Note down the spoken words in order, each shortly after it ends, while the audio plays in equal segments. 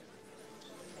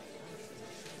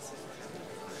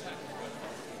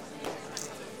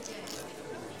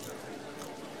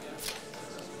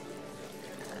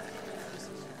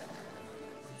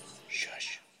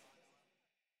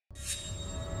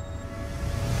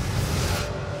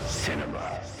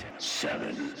Cinema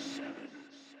 7.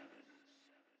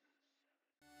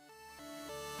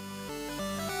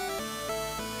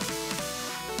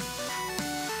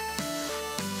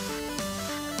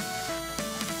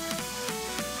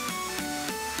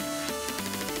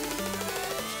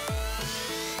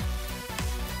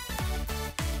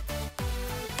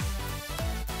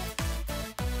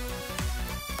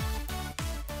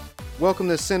 Welcome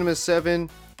to Cinema 7.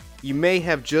 You may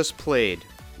have just played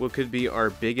what could be our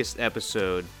biggest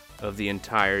episode of the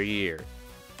entire year,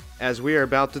 as we are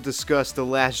about to discuss The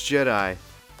Last Jedi,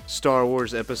 Star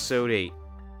Wars Episode 8.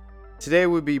 Today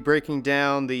we'll be breaking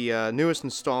down the newest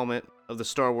installment of the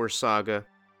Star Wars saga.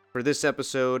 For this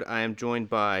episode, I am joined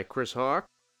by Chris Hawk.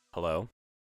 Hello.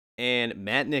 And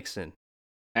Matt Nixon.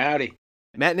 Howdy.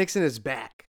 Matt Nixon is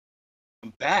back.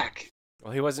 I'm back.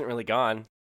 Well, he wasn't really gone.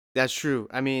 That's true.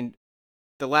 I mean,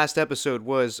 the last episode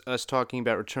was us talking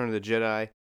about Return of the Jedi.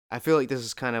 I feel like this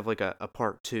is kind of like a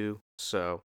part two,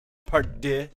 so... Part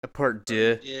deux. A part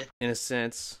deux, Yeah. in a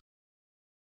sense.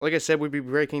 Like I said, we'll be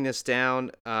breaking this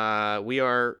down. We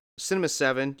are Cinema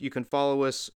 7. You can follow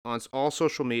us on all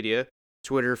social media,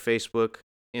 Twitter, Facebook,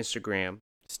 Instagram.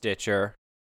 Stitcher.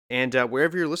 And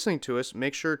wherever you're listening to us,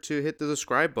 make sure to hit the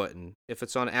subscribe button. If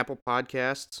it's on Apple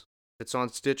Podcasts, if it's on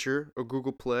Stitcher or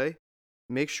Google Play,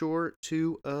 make sure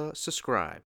to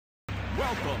subscribe.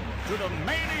 Welcome to the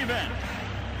main event.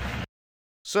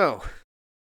 So,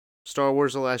 Star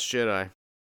Wars The Last Jedi.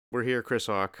 We're here, Chris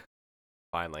Hawk.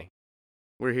 Finally.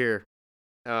 We're here.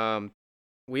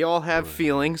 We all have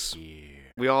feelings.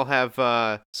 We all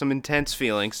have some intense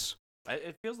feelings.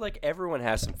 It feels like everyone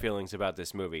has some feelings about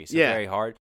this movie. Some Yeah. very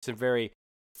hard, some very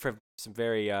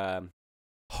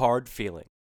hard feeling.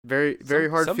 Very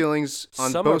hard some- feelings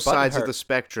on some are both sides of butthurt. the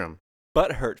spectrum.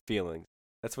 Butthurt feelings.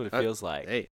 That's what it feels like.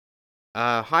 Hey.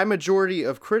 High majority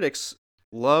of critics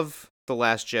love The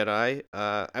Last Jedi.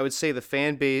 I would say the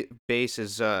fan base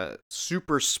is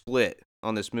super split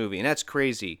on this movie, and that's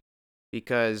crazy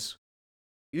because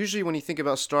usually when you think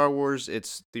about Star Wars,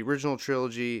 it's the original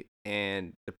trilogy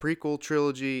and the prequel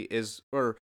trilogy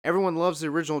or everyone loves the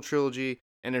original trilogy,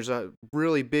 and there's a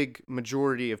really big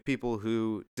majority of people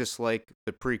who dislike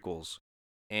the prequels.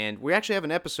 And we actually have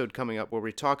an episode coming up where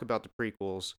we talk about the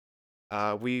prequels.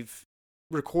 We've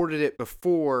recorded it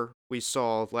before we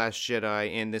saw Last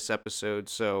Jedi in this episode,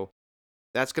 so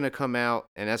that's going to come out,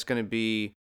 and that's going to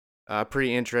be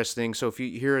pretty interesting. So if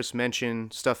you hear us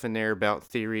mention stuff in there about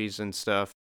theories and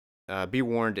stuff, be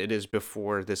warned, it is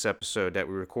before this episode that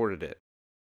we recorded it.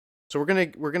 So we're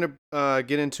gonna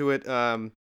get into it.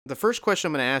 The first question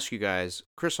I'm gonna ask you guys,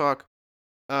 Chris Hawk,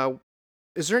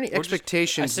 is there any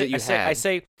expectations that you had? I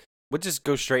say, we'll just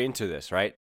go straight into this,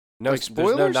 right? No, Like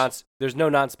spoilers? There's no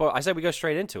non-spoil. I said we go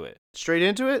straight into it. Straight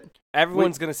into it?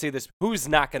 Everyone's gonna see this. Who's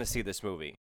not gonna see this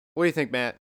movie? What do you think,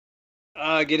 Matt?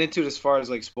 Get into it as far as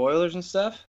like spoilers and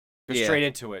stuff. Go Yeah. straight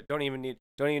into it. Don't even need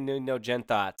no gen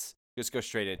thoughts. Just go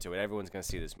straight into it. Everyone's gonna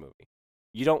see this movie.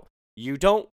 You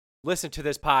don't listen to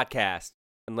this podcast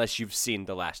unless you've seen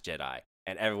The Last Jedi,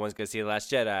 and everyone's gonna see The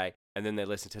Last Jedi, and then they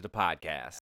listen to the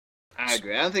podcast. I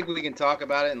agree. I don't think we can talk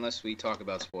about it unless we talk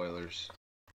about spoilers.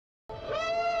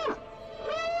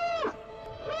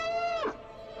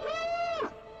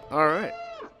 All right.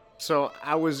 So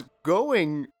I was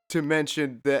going to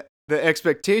mention the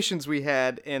expectations we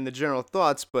had and the general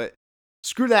thoughts, but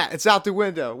screw that. It's out the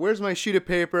window. Where's my sheet of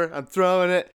paper? I'm throwing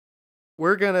it.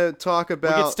 We're going to talk We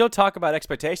about... can still talk about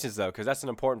expectations though, because that's an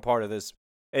important part of this.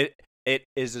 It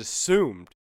is assumed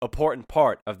important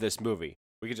part of this movie.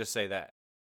 We could just say that.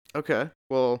 Okay.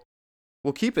 Well,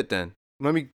 we'll keep it then.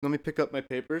 Let me pick up my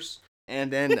papers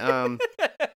and then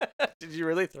Did you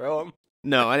really throw them?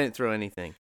 no, I didn't throw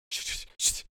anything.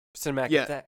 Cinematic. Yeah.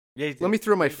 That. Yeah, you Let me did.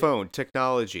 throw my You did. phone.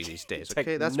 Technology these days.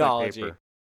 Okay, that's my Technology. paper.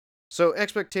 So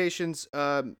expectations.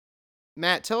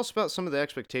 Matt, tell us about some of the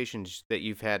expectations that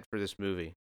you've had for this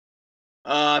movie.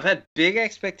 I've had big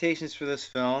expectations for this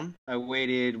film. I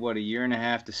waited a year and a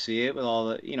half to see it with all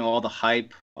the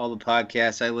hype, all the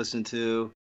podcasts I listened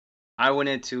to. I went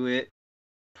into it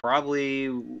probably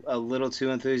a little too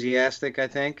enthusiastic, I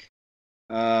think.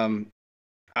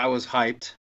 I was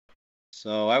hyped,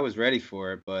 so I was ready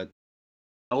for it, but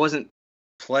I wasn't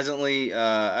pleasantly.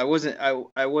 I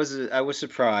was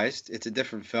surprised. It's a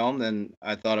different film than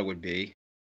I thought it would be,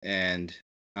 and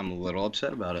I'm a little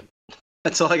upset about it.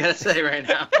 That's all I gotta say right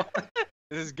now.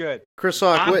 This is good. Chris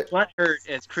Hawk, I'm what? butt hurt,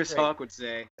 as Chris Great. Hawk would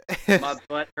say. My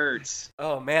butt hurts.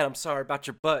 Oh man, I'm sorry about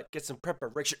your butt. Get some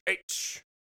preparation H.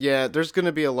 Yeah, there's going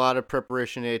to be a lot of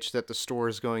preparation H that the store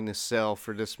is going to sell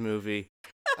for this movie.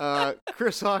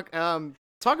 Chris Hawk,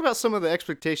 talk about some of the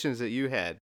expectations that you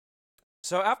had.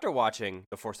 So after watching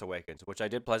The Force Awakens, which I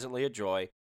did pleasantly enjoy,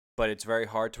 but it's very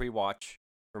hard to rewatch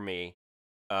for me,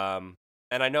 and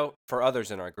I know for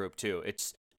others in our group too,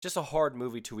 it's just a hard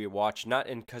movie to rewatch. Not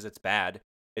because it's bad,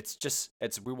 it's just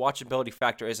its rewatchability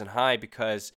factor isn't high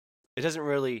because it doesn't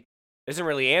really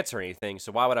answer anything.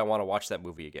 So why would I want to watch that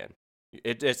movie again?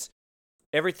 It's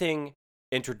everything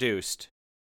introduced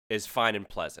is fine and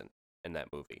pleasant in that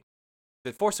movie.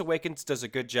 The Force Awakens does a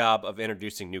good job of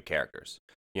introducing new characters.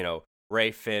 You know,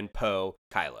 Rey, Finn, Poe,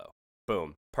 Kylo.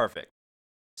 Boom. Perfect.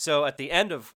 So at the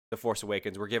end of The Force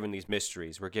Awakens, we're given these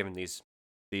mysteries. We're given these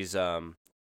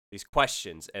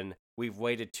questions, and we've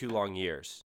waited 2 long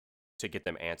years to get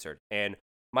them answered. And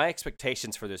my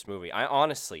expectations for this movie, I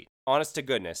honestly, honest to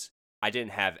goodness, I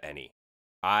didn't have any.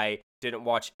 I didn't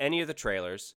watch any of the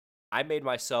trailers. I made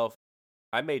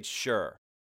sure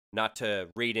not to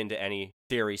read into any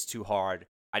theories too hard.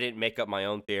 I didn't make up my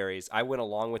own theories. I went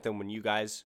along with them when you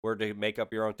guys were to make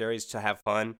up your own theories to have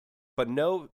fun. But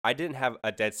no, I didn't have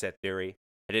a dead set theory.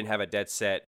 I didn't have a dead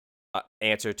set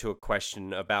answer to a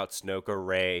question about Snoke or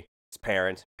Rey's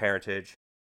parentage.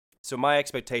 So my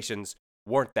expectations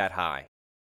weren't that high.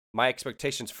 My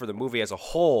expectations for the movie as a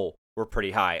whole were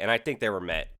pretty high, and I think they were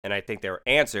met, and I think they were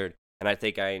answered, and I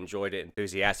think I enjoyed it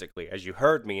enthusiastically, as you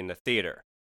heard me in the theater.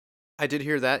 I did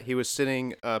hear that. He was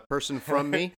sitting a person from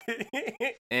me,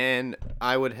 and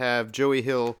I would have Joey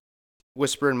Hill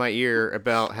whisper in my ear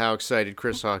about how excited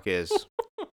Chris Hawk is.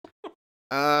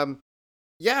 Yeah,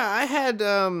 I had,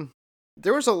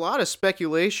 there was a lot of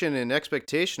speculation and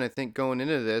expectation, I think, going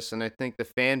into this, and I think the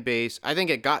fan base, I think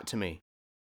it got to me.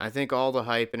 I think all the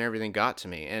hype and everything got to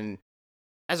me, and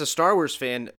as a Star Wars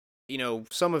fan, you know,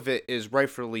 some of it is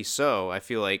rightfully so, I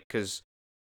feel like, because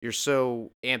you're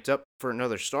so amped up for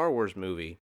another Star Wars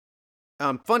movie.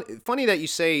 Funny that you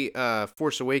say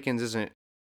Force Awakens isn't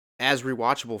as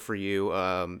rewatchable for you.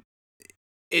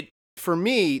 For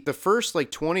me, the first like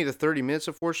 20 to 30 minutes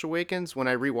of Force Awakens, when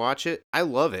I rewatch it, I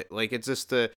love it. Like it's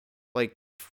just like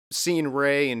seeing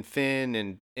Rey and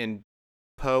Finn and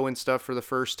Poe and stuff for the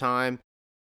first time,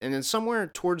 and then somewhere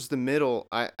towards the middle,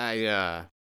 I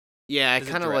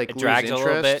kind of like it lose drags interest. a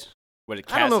little bit.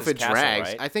 I don't know if it drags.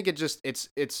 Right? I think it just it's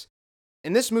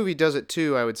and this movie does it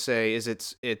too. I would say is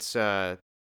it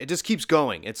just keeps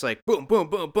going. It's like boom, boom,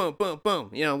 boom, boom, boom,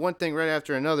 boom. You know, one thing right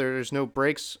after another. There's no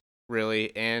breaks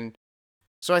really, and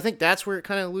so I think that's where it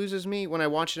kind of loses me when I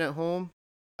watch it at home.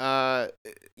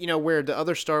 You know, where the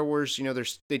other Star Wars, you know,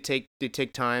 they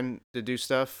take time to do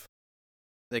stuff.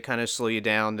 They kind of slow you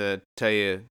down to tell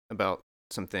you about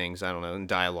some things. I don't know, and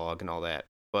dialogue and all that.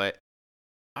 But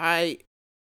I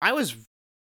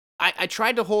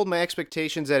tried to hold my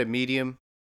expectations at a medium,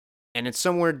 and it's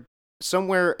somewhere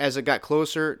as it got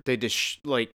closer, they just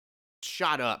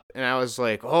shot up, and I was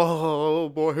like, oh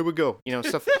boy, here we go. You know,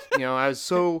 stuff. You know, I was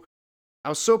so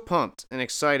pumped and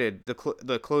excited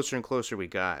the closer and closer we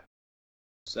got.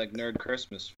 It's like Nerd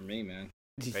Christmas for me, man.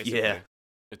 Basically. Yeah,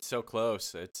 it's so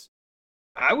close.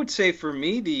 I would say for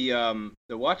me the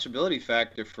watchability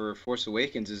factor for Force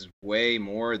Awakens is way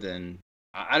more than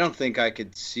I don't think I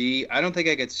could sit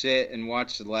and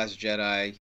watch The Last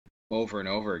Jedi over and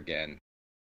over again.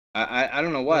 I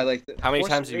don't know why. Like, how many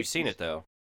times have you seen it though?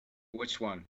 Which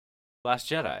one? Last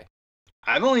Jedi.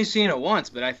 I've only seen it once,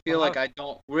 but I feel like I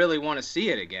don't really want to see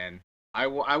it again. I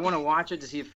want to watch it to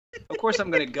see if. Of course,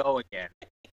 I'm gonna go again.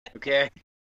 Okay.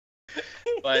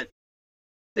 But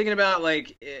thinking about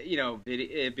like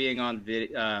it being on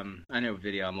video. I know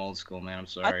video. I'm old school, man. I'm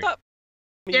sorry. I thought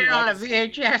get it on a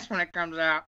VHS when it comes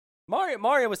out.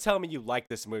 Mario was telling me you like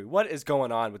this movie. What is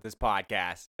going on with this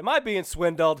podcast? Am I being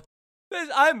swindled?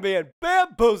 I'm being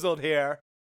bamboozled here.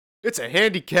 It's a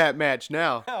handicap match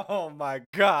now. Oh my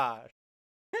god.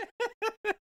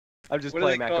 I'm just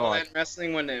playing Matt Gaunt. What do they call that in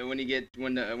wrestling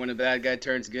when the bad guy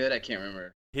turns good? I can't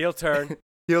remember. Heel turn.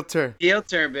 Heel turn. Heel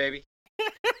turn, baby.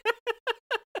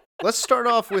 Let's start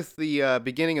off with the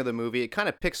beginning of the movie. It kind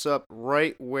of picks up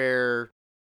right where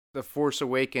The Force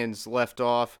Awakens left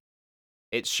off.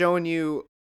 It's showing you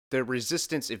the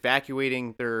Resistance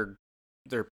evacuating the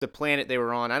planet they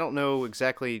were on. I don't know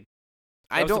exactly.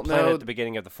 I don't know at the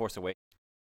beginning of The Force Awakens.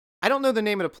 I don't know the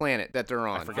name of the planet that they're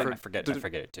on. I forget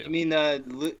it too. You mean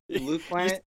Luke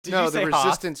planet? No, the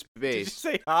Resistance base.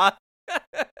 Did you say Hoth?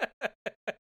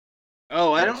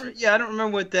 Oh, I don't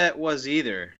remember what that was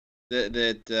either. I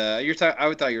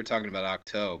thought you were talking about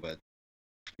Octo, but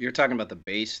you're talking about the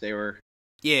base they were.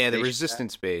 Yeah, the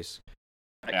Resistance base.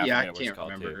 Yeah, I can't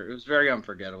remember. It was very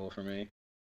unforgettable for me.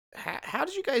 How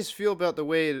did you guys feel about the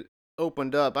way it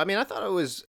opened up? I mean, I thought it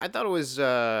was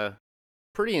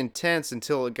pretty intense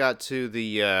until it got to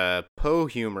the Poe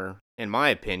humor, in my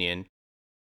opinion.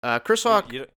 Chris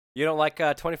Hawk. You don't like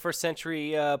 21st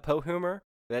century Poe humor?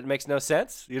 That makes no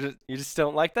sense. You just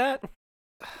don't like that?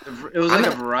 It was like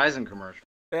a Verizon commercial.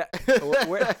 Yeah.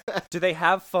 Do they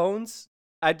have phones?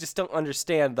 I just don't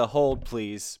understand the hold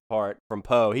please part from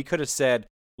Poe. He could have said,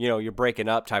 you're breaking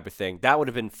up type of thing. That would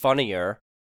have been funnier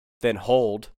than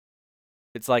hold.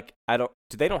 It's like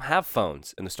they don't have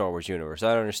phones in the Star Wars universe.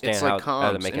 I don't understand it's how like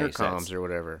comms, that make any sense. intercoms or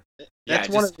whatever. That's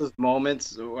one of those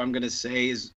moments I'm gonna say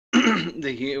is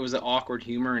it was an awkward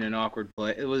humor and an awkward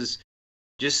play. It was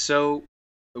just so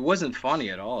it wasn't funny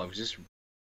at all. It was just.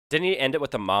 Didn't he end it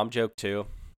with a mom joke too?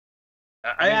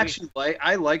 I actually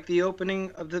like the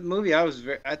opening of the movie. I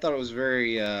thought it was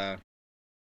very I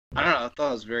don't know. I thought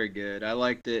it was very good. I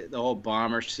liked it, the whole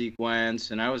bomber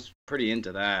sequence, and I was pretty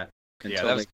into that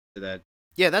until they got to that.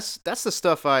 Yeah, that's the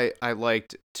stuff I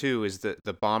liked too. Is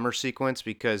the bomber sequence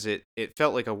because it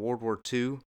felt like a World War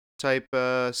II type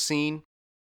scene,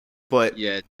 but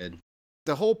yeah, it did.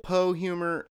 The whole Poe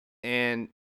humor, and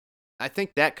I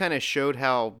think that kind of showed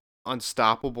how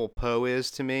unstoppable Poe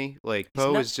is to me. Like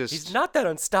Poe is just—he's not that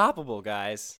unstoppable,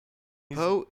 guys.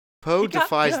 Poe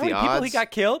defies the odds. People he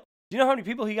got killed. Do you know how many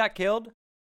people he got killed?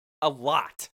 A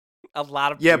lot of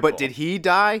people. Yeah, but did he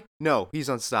die? No, he's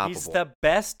unstoppable. He's the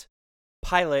best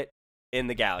pilot in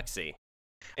the galaxy.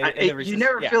 You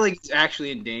never feel like he's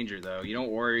actually in danger, though. You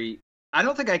don't worry. I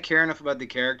don't think I care enough about the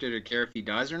character to care if he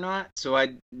dies or not. So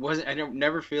I don't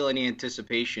never feel any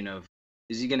anticipation of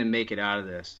is he going to make it out of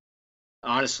this.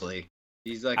 Honestly,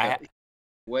 he's like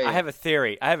I have a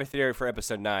theory. I have a theory for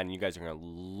episode 9. You guys are going to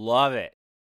love it.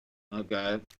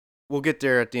 Okay. We'll get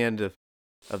there at the end of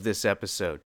this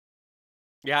episode.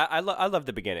 Yeah, I love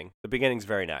the beginning. The beginning's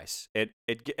very nice. It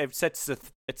sets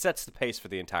the pace for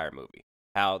the entire movie.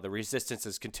 How the Resistance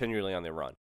is continually on the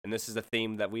run, and this is a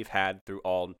theme that we've had through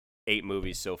all 8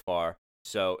 movies so far.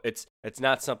 So it's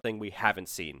not something we haven't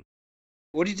seen.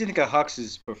 What do you think of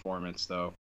Hux's performance,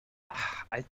 though?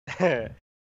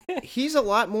 He's a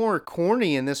lot more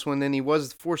corny in this one than he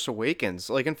was in Force Awakens.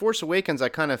 Like in Force Awakens, I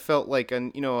kind of felt like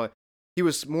he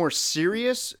was more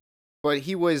serious, but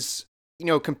he was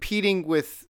competing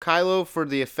with Kylo for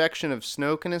the affection of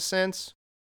Snoke in a sense.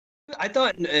 I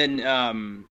thought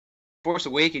in Force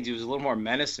Awakens he was a little more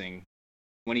menacing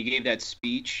when he gave that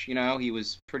speech. He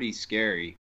was pretty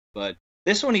scary. But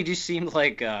this one he just seemed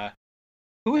like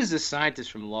who is the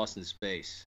scientist from Lost in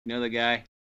Space? You know the guy?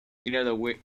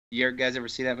 You guys ever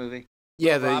see that movie?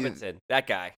 Yeah, Robinson, that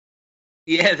guy.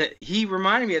 Yeah, he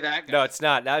reminded me of that guy. No, it's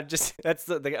not. That's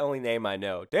the only name I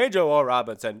know. Danger, Will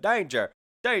Robinson. Danger.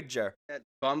 That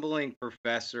bumbling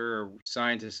professor or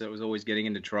scientist that was always getting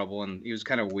into trouble, and he was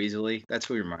kind of weaselly. That's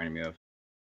who he reminded me of.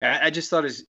 I just thought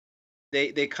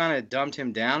they kind of dumbed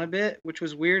him down a bit, which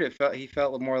was weird. He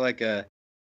felt more like a.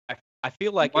 I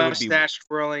feel like mustache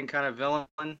twirling kind of villain.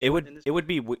 It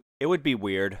would be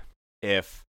weird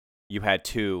if you had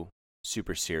 2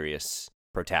 super serious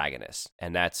protagonists,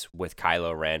 and that's with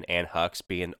Kylo Ren and Hux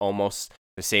being almost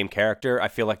the same character. I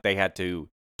feel like they had to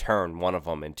turn one of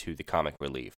them into the comic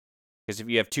relief, because if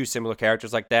you have 2 similar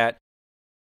characters like that,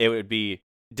 it would be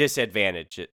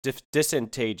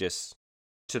disadvantageous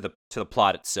to the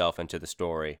plot itself and to the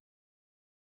story.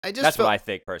 That's what I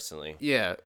think personally.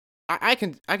 Yeah, I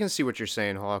can see what you're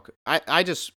saying, Hawk. I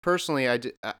just personally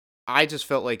I just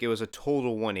felt like it was a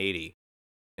total 180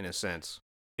 in a sense.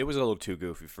 It was a little too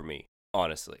goofy for me,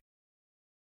 honestly.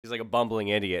 He's like a bumbling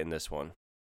idiot in this one.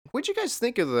 What'd you guys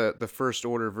think of the First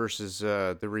Order versus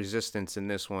the Resistance in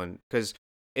this one? Because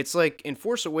it's like in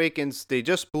Force Awakens they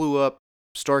just blew up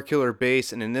Starkiller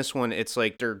Base, and in this one it's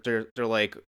like they're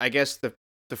like, I guess the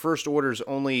First Order's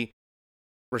only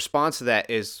response to that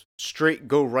is straight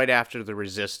go right after the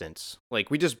Resistance. Like,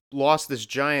 we just lost this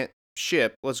giant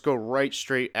ship, let's go right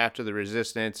straight after the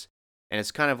Resistance, and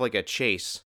it's kind of like a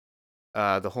chase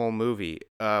the whole movie.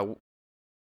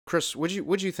 Chris,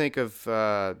 what'd you think of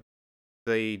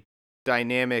the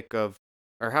dynamic of,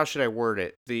 or how should I word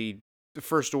it, the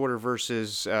First Order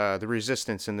versus the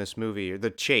Resistance in this movie, or the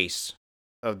chase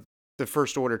of the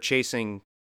First Order chasing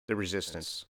the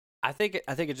Resistance? I think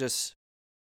it just,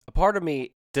 a part of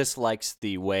me dislikes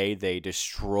the way they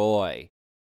destroy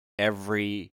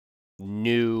every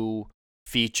new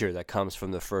feature that comes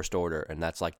from the First Order, and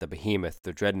that's like the Behemoth,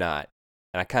 the Dreadnought,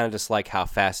 and I kind of dislike how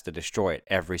fast they destroy it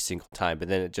every single time. But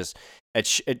then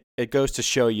it goes to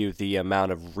show you the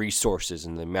amount of resources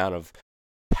and the amount of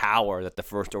power that the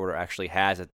First Order actually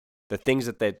has. That the things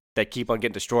that keep on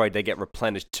getting destroyed, they get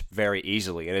replenished very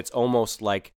easily, and it's almost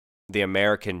like the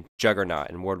American juggernaut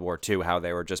in World War II, how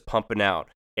they were just pumping out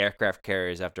aircraft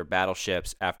carriers after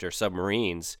battleships after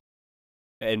submarines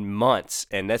in months,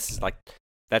 and that's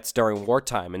during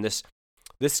wartime. And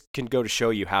this can go to show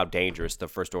you how dangerous the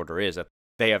First Order is.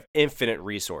 They have infinite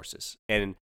resources,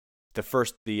 and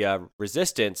the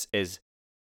Resistance is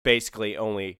basically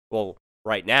only, well,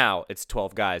 right now it's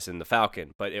 12 guys in the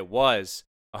Falcon, but it was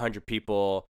 100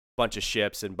 people, bunch of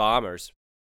ships and bombers.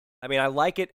 I mean, I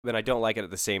like it, but I don't like it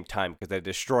at the same time because they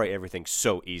destroy everything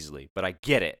so easily. But I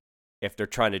get it if they're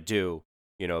trying to do,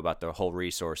 about their whole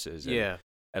resources. And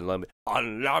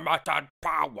unlimited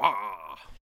power.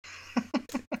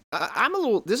 I'm a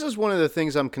little. This is one of the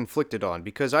things I'm conflicted on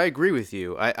because I agree with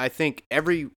you. I think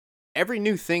every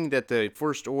new thing that the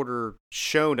First Order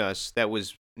showed us that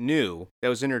was new, that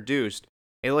was introduced,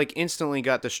 it like instantly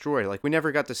got destroyed. Like we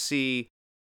never got to see,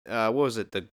 what was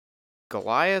it, the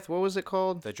Goliath? What was it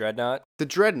called? The Dreadnought. The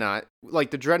Dreadnought.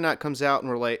 Like the Dreadnought comes out and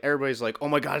we're like, everybody's like, oh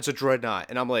my god, it's a Dreadnought,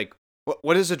 and I'm like,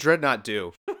 what does a Dreadnought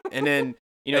do? And then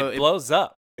it blows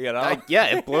up. Yeah,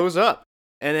 it blows up,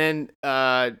 and then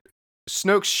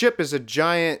Snoke's ship is a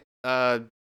giant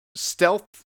stealth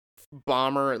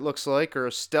bomber. It looks like, or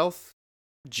a stealth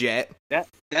jet.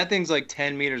 That thing's like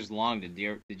 10 meters long. Did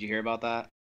you hear about that?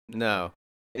 No.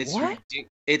 It's what?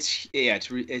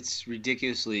 It's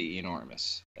ridiculously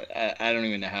enormous. I don't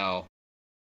even know how.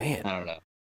 Man, I don't know.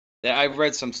 I've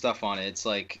read some stuff on it. It's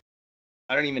like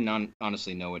I don't even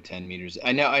honestly know what 10 meters.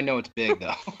 I know it's big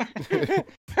though.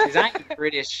 Because I ain't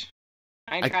British.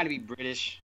 I ain't trying to be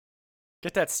British.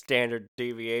 Get that standard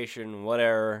deviation,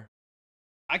 whatever.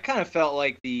 I kind of felt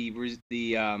like the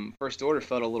First Order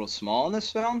felt a little small in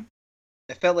this film.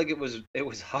 It felt like it was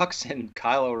Hux and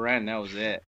Kylo Ren. That was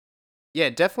it. Yeah,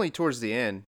 definitely towards the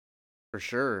end, for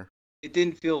sure. It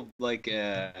didn't feel like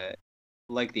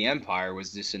the Empire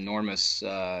was this enormous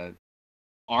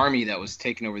army that was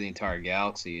taking over the entire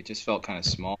galaxy. It just felt kind of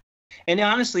small. And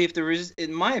honestly,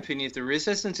 in my opinion, if the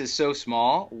Resistance is so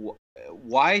small,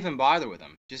 why even bother with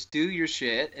them? Just do your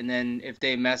shit, and then if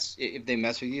they mess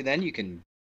with you, then you can.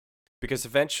 Because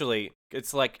eventually,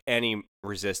 it's like any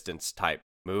Resistance type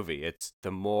movie. It's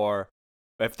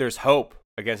if there's hope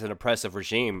against an oppressive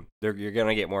regime, you're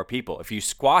gonna get more people. If you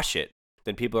squash it,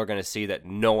 then people are gonna see that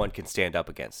no one can stand up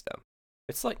against them.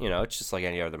 It's like it's just like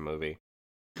any other movie.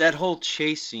 That whole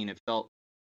chase scene, it felt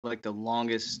like the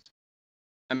longest.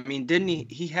 I mean, didn't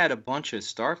he had a bunch of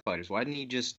starfighters? Why didn't he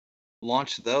just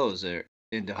launch those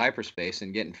into hyperspace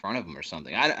and get in front of them or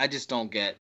something? I just don't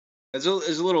get. There's a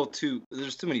little too.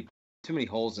 There's too many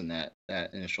holes in that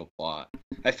initial plot.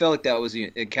 I felt like that was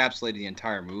encapsulated the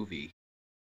entire movie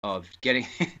of getting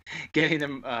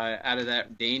them out of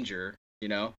that danger.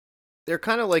 They're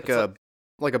kind of like a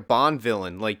Bond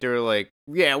villain. Like they're like,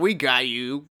 yeah, we got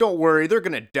you. Don't worry, they're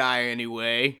gonna die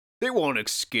anyway. They won't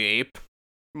escape.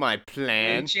 My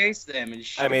plan. And chase them and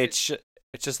shoot. I mean, it's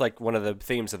just like one of the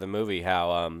themes of the movie,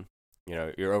 how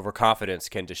your overconfidence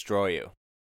can destroy you.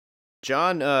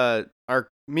 John,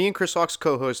 me and Chris Hawk's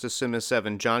co-host of Cinema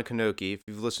 7, John Kanoki, if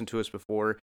you've listened to us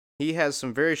before, he has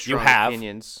some very strong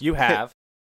opinions. You have.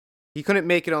 He couldn't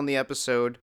make it on the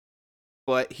episode,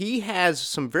 but he has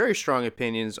some very strong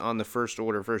opinions on the First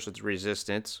Order versus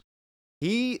Resistance.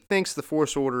 He thinks the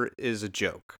First Order is a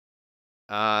joke.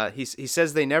 He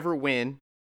says they never win.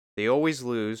 They always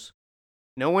lose.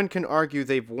 No one can argue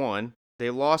they've won. They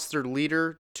lost their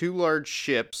leader, 2 large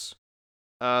ships,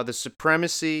 the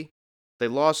Supremacy. They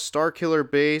lost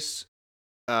Starkiller Base.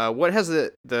 What has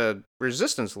the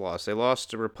Resistance lost? They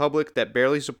lost a Republic that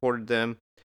barely supported them.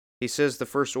 He says the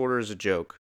First Order is a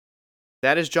joke.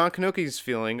 That is John Kanoki's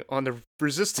feeling on the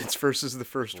Resistance versus the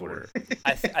First Order.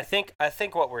 I think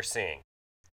what we're seeing,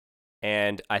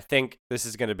 and I think this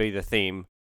is going to be the theme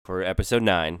for episode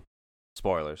 9.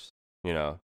 Spoilers,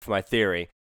 for my theory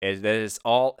is that it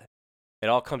all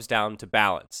comes down to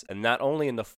balance, and not only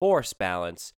in the Force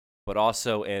balance, but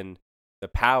also in the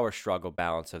power struggle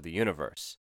balance of the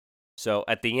universe. So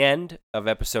at the end of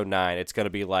episode 9, it's going to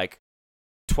be like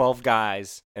 12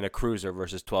 guys in a cruiser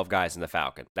versus 12 guys in the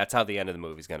Falcon. That's how the end of the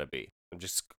movie is going to be. I'm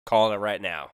just calling it right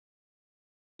now.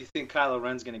 You think Kylo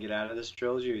Ren's going to get out of this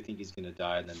trilogy, or you think he's going to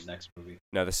die in the next movie?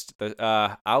 No,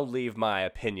 I'll leave my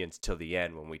opinions till the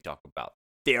end when we talk about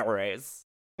theories.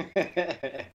 What's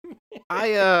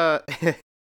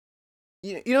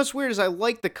weird is I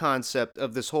like the concept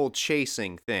of this whole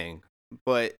chasing thing,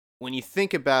 but when you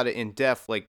think about it in depth,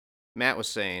 like Matt was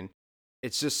saying,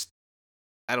 it's just,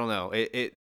 I don't know.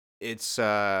 It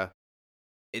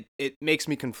makes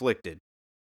me conflicted.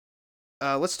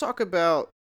 Let's talk about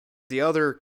the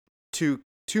other two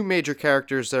major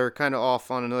characters that are kind of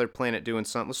off on another planet doing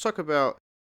something. Let's talk about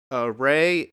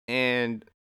Rey and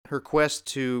her quest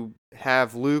to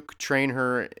have Luke train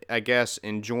her, I guess,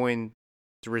 and join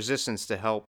the Resistance to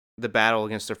help the battle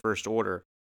against the First Order.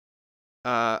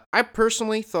 I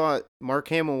personally thought Mark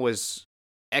Hamill was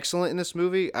excellent in this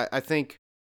movie. I think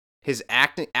his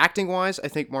acting wise, I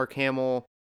think Mark Hamill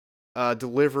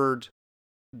delivered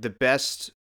the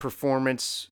best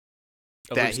performance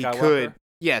Of that Luke he could. Skywalker?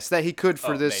 Yes, that he could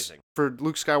for Oh, this amazing. for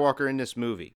Luke Skywalker in this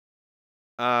movie.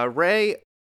 Ray,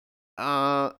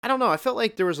 I don't know. I felt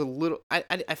like there was a little.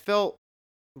 I felt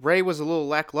Ray was a little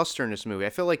lackluster in this movie. I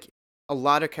felt like a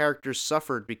lot of characters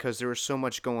suffered because there was so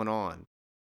much going on.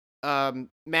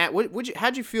 Matt,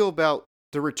 how'd you feel about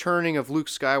the returning of Luke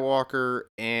Skywalker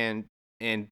and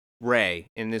Ray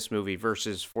in this movie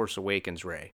versus Force Awakens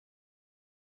Ray?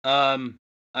 I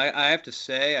have to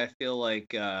say, I feel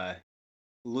like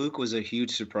Luke was a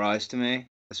huge surprise to me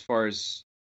as far as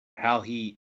how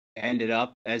he ended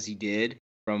up as he did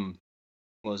from,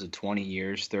 what was it, 20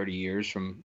 years, 30 years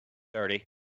from 30.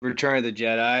 Return of the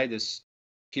Jedi, this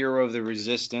hero of the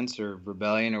Resistance or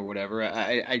Rebellion or whatever.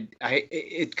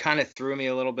 It kind of threw me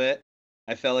a little bit.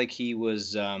 I felt like he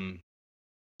lost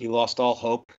all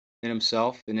hope in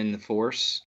himself and in the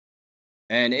Force.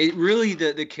 And it really,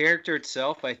 the character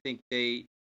itself, I think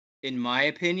in my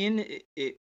opinion,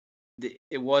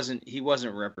 he wasn't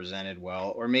represented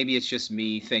well, or maybe it's just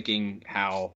me thinking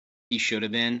how he should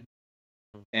have been.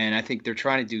 And I think they're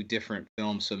trying to do different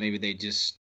films, so maybe they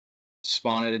just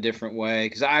spawn it a different way.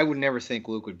 Because I would never think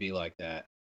Luke would be like that.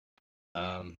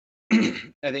 I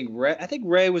think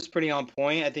Ray was pretty on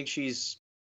point. I think she's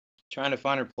trying to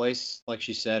find her place, like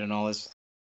she said, and all this.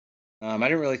 I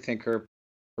didn't really think her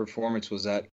performance was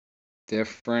that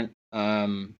different.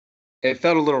 It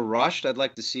felt a little rushed. I'd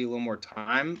like to see a little more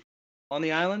time on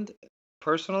the island,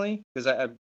 personally, because I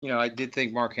did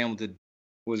think Mark Hamill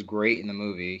was great in the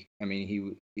movie. I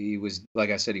mean, he was, like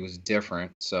I said, he was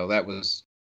different. So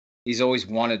he's always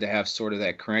wanted to have sort of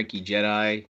that cranky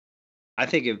Jedi. I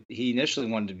think he initially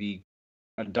wanted to be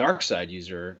a dark side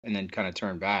user and then kind of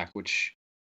turn back, which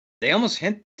they almost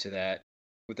hint to that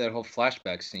with that whole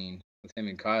flashback scene with him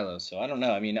and Kylo. So I don't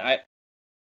know. I mean, I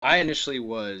initially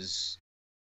was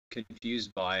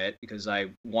confused by it because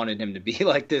I wanted him to be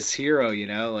like this hero,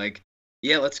 like,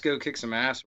 yeah, let's go kick some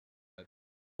ass.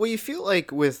 Well, you feel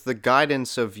like with the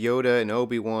guidance of Yoda and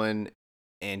Obi-Wan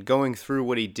and going through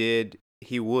what he did,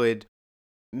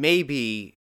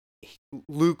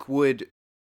 Luke would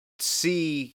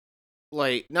see,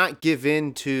 like, not give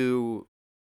in to,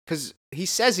 because he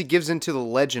says he gives into the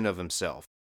legend of himself,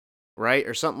 right?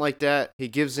 Or something like that. He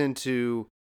gives into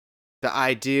the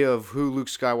idea of who Luke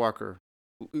Skywalker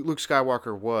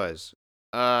was.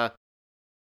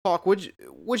 Hawk,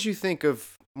 what'd you think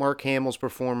of Mark Hamill's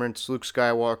performance, Luke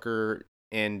Skywalker,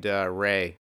 and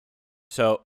Ray?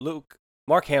 So,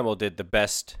 Mark Hamill did the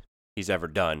best he's ever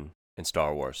done in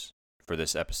Star Wars for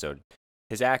this episode.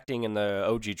 His acting in the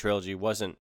OG trilogy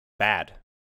wasn't bad,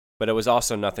 but it was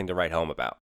also nothing to write home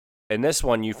about. In this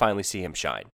one, you finally see him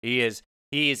shine. He is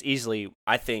easily,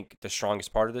 I think, the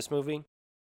strongest part of this movie,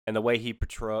 and the way he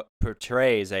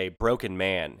portrays a broken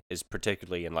man is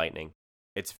particularly enlightening.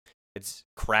 It's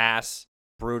crass,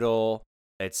 brutal,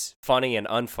 it's funny and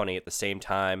unfunny at the same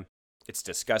time. It's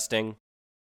disgusting.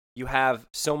 You have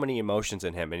so many emotions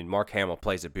in him, and Mark Hamill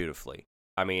plays it beautifully.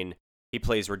 I mean, he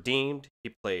plays redeemed,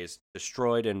 he plays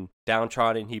destroyed and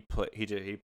downtrodden, he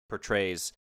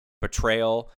portrays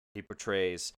betrayal, he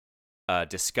portrays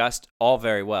disgust, all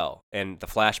very well. And the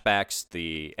flashbacks,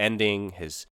 the ending,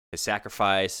 his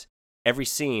sacrifice, every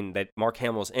scene that Mark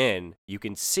Hamill's in, you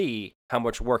can see how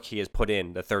much work he has put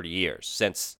in the 30 years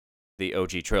since the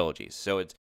OG trilogies. So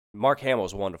Mark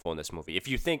Hamill's wonderful in this movie. If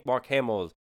you think Mark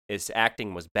Hamill's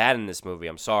acting was bad in this movie,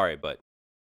 I'm sorry, but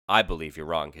I believe you're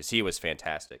wrong, because he was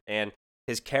fantastic. And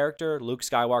his character, Luke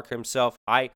Skywalker himself,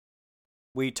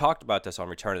 we talked about this on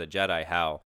Return of the Jedi,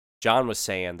 how John was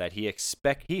saying that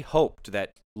he hoped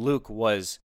that Luke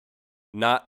was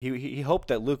not, he hoped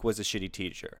that Luke was a shitty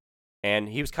teacher. And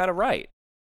he was kind of right.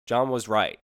 John was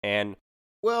right. And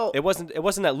well, it wasn't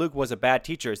that Luke was a bad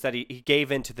teacher, it's that he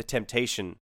gave in to the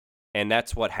temptation, and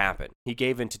that's what happened. He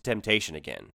gave in to temptation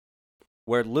again.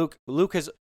 Where Luke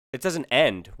it doesn't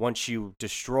end once you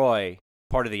destroy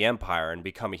part of the Empire and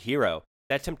become a hero.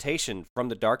 That temptation from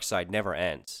the dark side never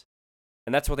ends.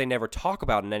 And that's what they never talk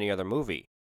about in any other movie.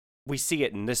 We see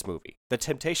it in this movie. The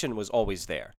temptation was always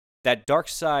there. That dark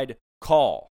side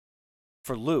call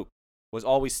for Luke was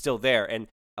always still there. And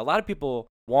a lot of people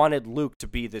wanted Luke to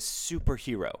be this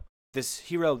superhero. This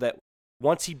hero that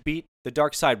once he beat the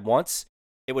dark side once,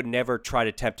 it would never try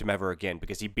to tempt him ever again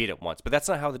because he beat it once. But that's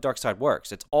not how the dark side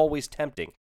works. It's always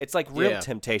tempting. It's like real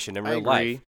temptation in real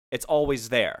life. It's always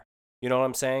there. You know what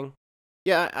I'm saying?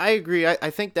 Yeah, I agree. I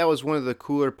think that was one of the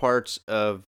cooler parts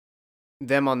of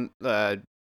them on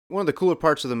one of the cooler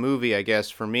parts of the movie, I guess,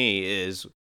 for me, is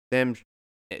them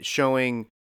showing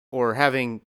or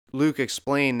having Luke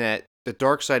explain that the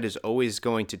dark side is always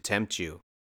going to tempt you.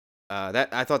 That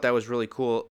I thought that was really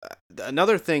cool.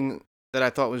 Another thing that I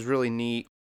thought was really neat,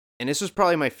 and this is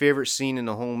probably my favorite scene in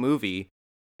the whole movie,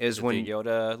 is when the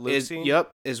Yoda Luke scene?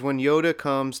 is when Yoda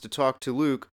comes to talk to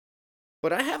Luke.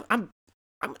 But I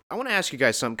want to ask you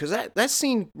guys something, because that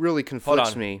scene really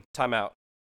conflicts me. Time out.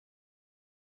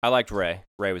 I liked Rey.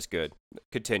 Rey was good.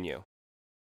 Continue.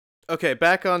 Okay,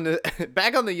 back on the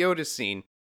Yoda scene.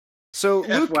 So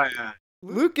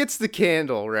Luke gets the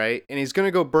candle, right? And he's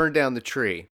gonna go burn down the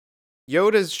tree.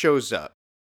 Yoda shows up.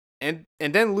 And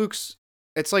then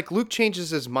it's like Luke changes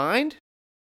his mind?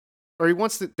 Or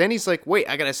then he's like, wait,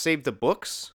 I gotta save the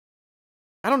books?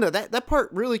 I don't know, that part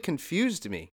really confused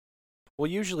me. Well,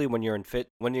 usually when you're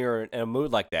in a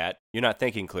mood like that, you're not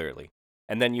thinking clearly.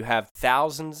 And then you have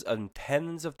thousands and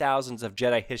tens of thousands of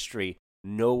Jedi history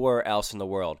nowhere else in the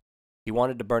world. He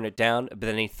wanted to burn it down, but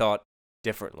then he thought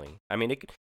differently. I mean,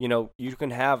 you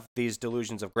can have these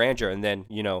delusions of grandeur and then,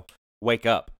 wake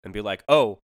up and be like,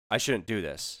 oh, I shouldn't do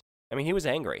this. I mean, he was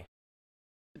angry.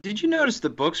 Did you notice the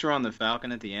books were on the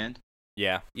Falcon at the end?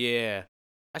 Yeah. Yeah.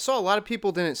 I saw a lot of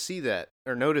people didn't see that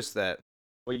or notice that.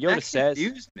 Well, Yoda that says...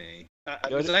 confused me.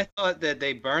 Because I thought that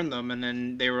they burned them and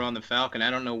then they were on the Falcon. I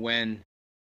don't know when.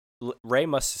 Rey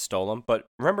must have stolen them, but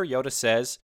remember Yoda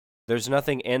says there's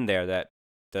nothing in there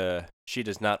that she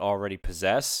does not already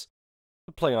possess?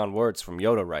 A play on words from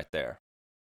Yoda right there.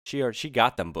 She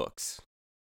got them books.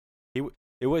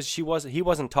 He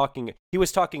wasn't talking. He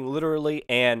was talking literally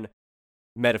and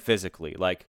metaphysically.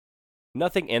 Like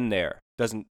nothing in there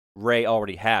doesn't Rey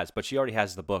already has, but she already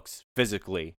has the books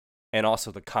physically and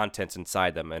also the contents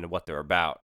inside them and what they're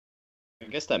about. I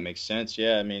guess that makes sense.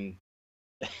 Yeah, I mean,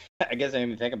 I guess I didn't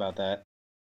even think about that.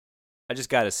 I just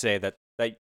gotta say that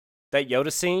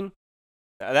Yoda scene,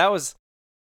 that was,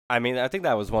 I mean, I think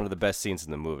that was one of the best scenes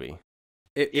in the movie.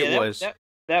 It was.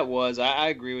 That was. I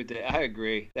agree with that. I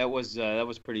agree. That was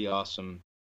pretty awesome.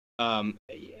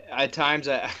 At times,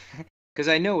 because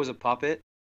I know it was a puppet,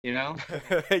 Yeah,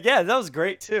 that was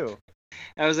great too.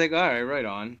 I was like, all right, right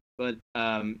on. But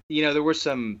there were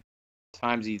some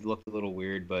times he looked a little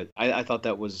weird, but I thought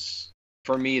that was,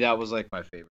 for me, that was like my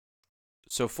favorite.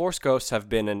 So Force Ghosts have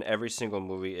been in every single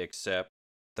movie except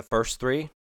the first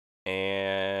three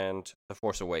and The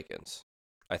Force Awakens,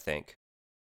 I think.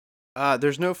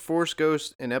 There's no Force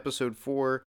Ghost in Episode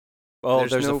 4. Oh,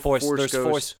 there's no Force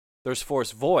Ghost. There's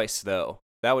Force Voice though.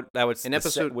 That would in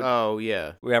Episode. Oh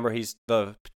yeah. Remember, he's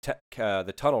the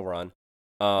tunnel run.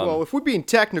 Well, if we're being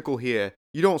technical here,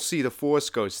 you don't see the Force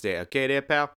Ghost there, okay, there,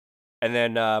 pal. And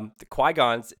then the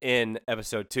Qui-Gon's in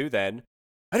Episode 2. Then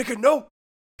Anakin, no.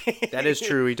 That is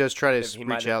true. He does try to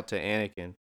reach out to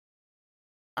Anakin.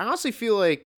 I honestly feel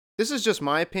like this is just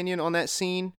my opinion on that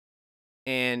scene,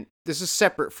 and this is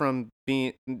separate from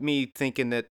me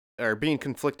thinking that, or being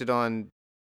conflicted on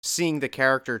seeing the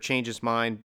character change his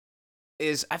mind.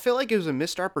 I feel like it was a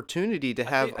missed opportunity to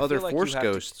have other Force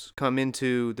Ghosts come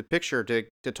into the picture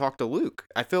to talk to Luke.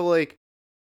 I feel like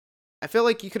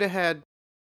you could have had.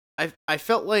 I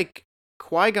felt like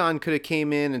Qui-Gon could have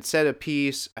came in and said a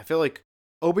piece. I feel like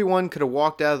Obi-Wan could have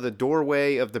walked out of the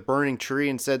doorway of the burning tree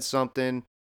and said something,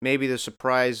 maybe to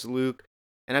surprise Luke.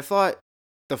 And I thought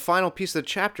the final piece of the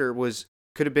chapter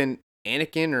could have been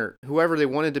Anakin or whoever they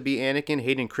wanted to be Anakin,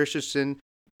 Hayden Christensen,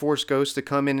 Force Ghost to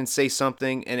come in and say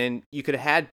something, and then you could have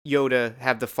had Yoda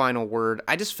have the final word.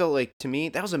 I just felt like, to me,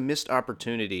 that was a missed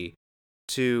opportunity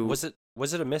to... Was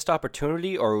it a missed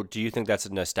opportunity, or do you think that's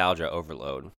a nostalgia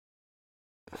overload?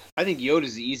 I think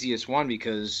Yoda's the easiest one,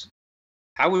 because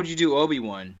how would you do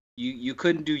Obi-Wan? You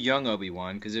couldn't do young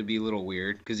Obi-Wan because it'd be a little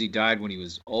weird because he died when he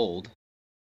was old,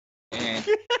 and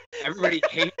everybody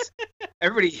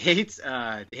hates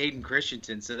Hayden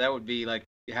Christensen, so that would be like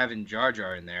having Jar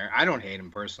Jar in there. I don't hate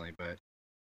him personally, but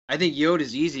I think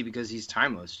Yoda's easy because he's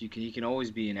timeless. He can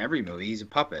always be in every movie. He's a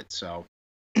puppet, so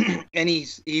and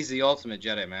he's the ultimate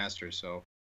Jedi Master. So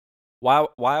while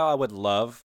I would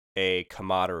love a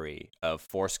camaraderie of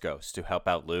Force Ghosts to help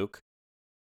out Luke,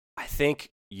 I think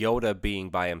Yoda being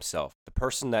by himself, the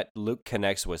person that Luke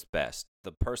connects with best,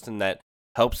 the person that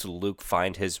helps Luke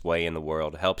find his way in the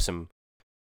world, helps him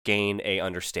gain a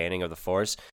understanding of the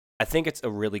Force, I think it's a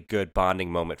really good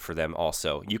bonding moment for them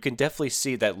also. You can definitely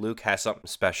see that Luke has something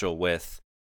special with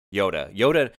Yoda.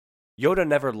 Yoda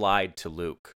never lied to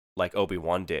Luke like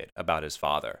Obi-Wan did about his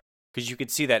father, because you could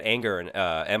see that anger in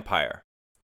Empire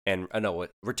and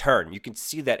Return. You can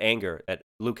see that anger that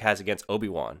Luke has against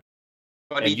Obi-Wan.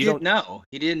 But he didn't know.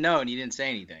 He didn't know, and he didn't say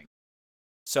anything.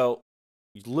 So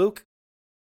Luke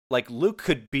like Luke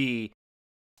could be,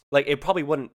 like it probably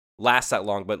wouldn't last that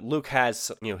long, but Luke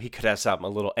has, he could have some a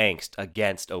little angst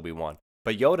against Obi-Wan.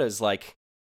 But Yoda's like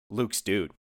Luke's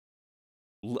dude.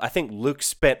 I think Luke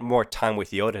spent more time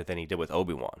with Yoda than he did with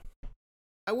Obi-Wan.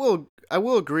 I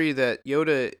will agree that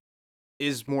Yoda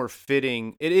is more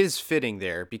fitting. It is fitting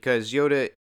there because Yoda,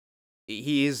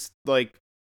 he is like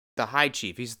the High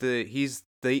Chief. He's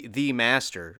the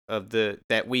master of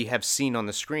that we have seen on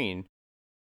the screen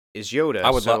is Yoda.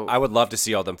 I would love to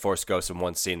see all them Force ghosts in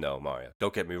one scene though, Mario.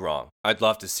 Don't get me wrong. I'd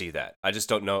love to see that. I just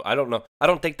don't know. I don't know. I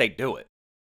don't think they do it.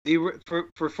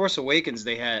 For Force Awakens,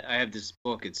 I have this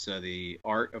book. It's The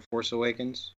Art of Force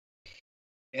Awakens,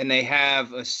 and they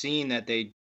have a scene that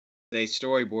they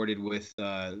storyboarded with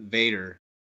Vader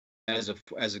as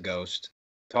a ghost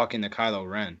talking to Kylo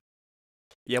Ren.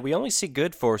 Yeah, we only see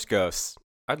good Force ghosts.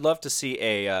 I'd love to see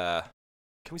can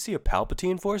we see a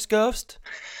Palpatine Force ghost?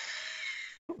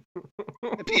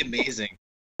 That'd be amazing.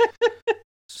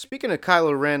 Speaking of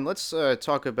Kylo Ren, let's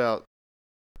talk about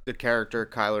the character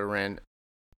Kylo Ren.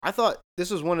 I thought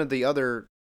this was one of the other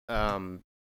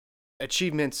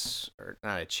achievements, or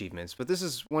not achievements, but this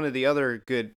is one of the other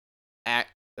good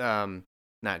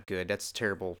not good. That's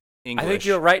terrible English.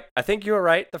 I think you were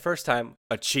right the first time.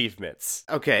 Achievements.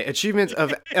 Okay, achievements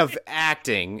of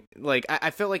acting. Like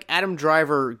I felt like Adam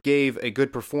Driver gave a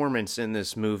good performance in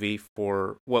this movie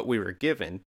for what we were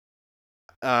given.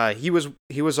 He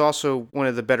was also one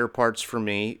of the better parts for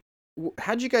me.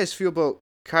 How'd you guys feel about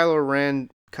Kylo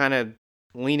Ren kind of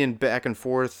leaning back and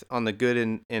forth on the good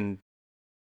and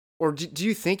or do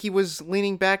you think he was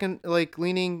leaning back and like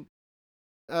leaning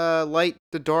light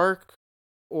the dark,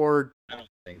 or I don't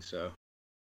think so.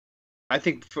 I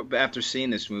think after seeing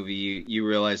this movie, you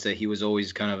realize that he was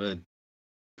always kind of a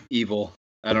evil.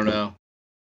 I don't know,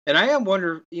 and I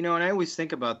wonder, and I always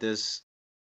think about this.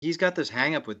 He's got this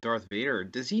hang up with Darth Vader.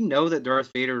 Does he know that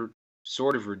Darth Vader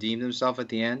sort of redeemed himself at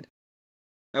the end?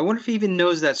 I wonder if he even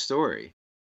knows that story.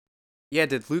 Yeah,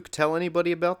 did Luke tell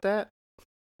anybody about that?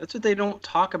 That's what they don't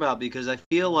talk about, because I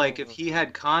feel like if he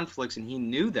had conflicts and he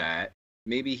knew that,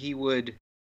 maybe he would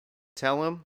tell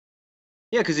him.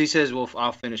 Yeah, because he says, well,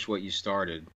 I'll finish what you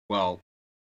started. Well,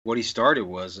 what he started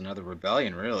was another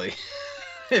rebellion, really,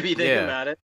 if you think about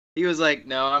it. He was like,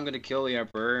 no, I'm going to kill the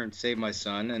Emperor and save my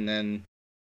son, and then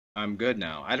I'm good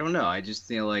now. I don't know. I just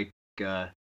feel like I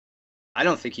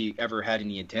don't think he ever had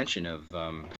any intention of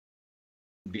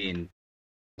being,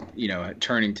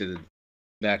 turning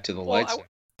back to the lights.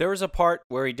 There was a part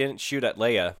where he didn't shoot at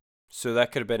Leia, so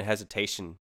that could have been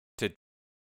hesitation to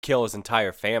kill his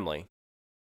entire family.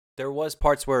 There was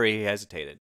parts where he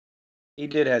hesitated. He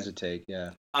did hesitate,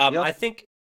 yeah. I think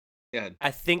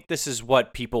this is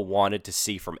what people wanted to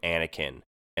see from Anakin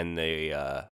in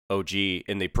the OG,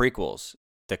 in the prequels.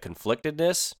 The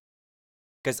conflictedness.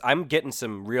 Because I'm getting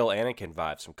some real Anakin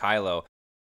vibes from Kylo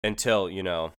until,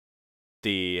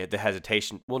 the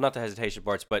hesitation. Well, not the hesitation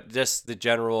parts, but just the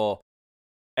general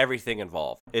everything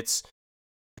involved. It's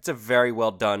a very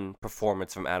well done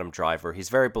performance from Adam Driver. He's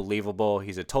very believable.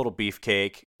 He's a total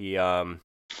beefcake.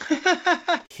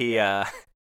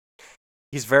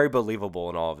 He's very believable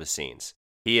in all of his scenes.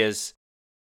 He is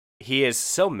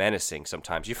so menacing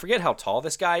sometimes. You forget how tall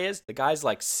this guy is. The guy's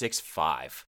like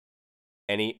 6'5",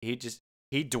 and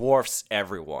he dwarfs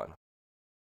everyone.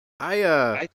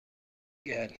 I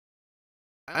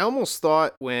almost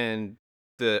thought when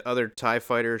the other TIE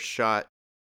fighters shot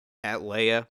at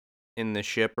Leia in the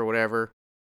ship or whatever,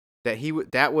 that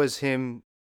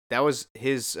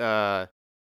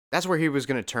that's where he was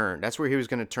going to turn. That's where he was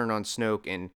going to turn on Snoke.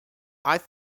 And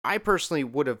I personally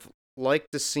would have liked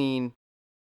the scene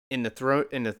in the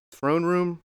throne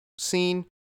room scene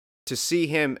to see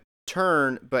him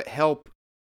turn but help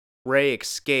Rey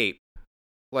escape,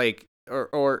 like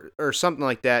or something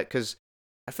like that, because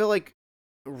I feel like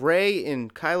Rey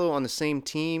and Kylo on the same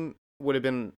team would have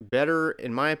been better,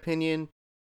 in my opinion,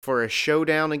 for a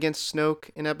showdown against Snoke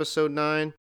in Episode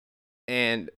 9.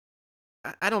 And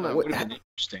I don't know. That would have been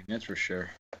interesting, that's for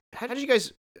sure. How did you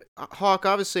guys, Hawk?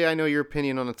 Obviously, I know your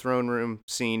opinion on the throne room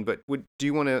scene, but do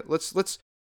you want to let's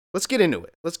get into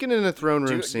it? Let's get into the throne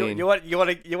room scene. You want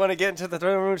to get into the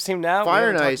throne room scene now? Fire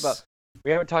and Ice.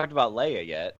 We haven't talked about Leia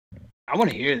yet. I want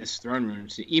to hear this throne room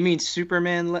scene. You mean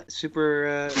Superman,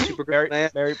 Supergirl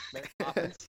Leia? Mary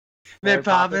Poppins? Mary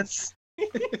Poppins.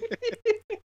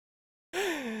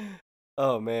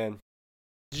 Oh man,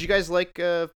 did you guys like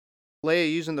Leia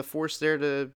using the Force there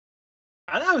to?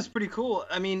 I thought it was pretty cool.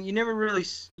 I mean, you've never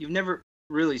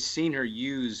really seen her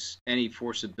use any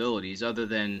Force abilities other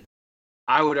than,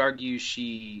 I would argue,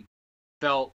 she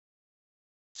felt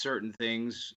certain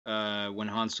things when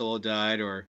Han Solo died,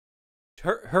 or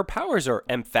her powers are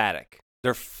emphatic.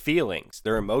 They're feelings.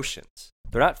 They're emotions.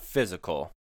 They're not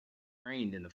physical.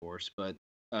 Trained in the Force, but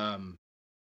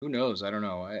who knows? I don't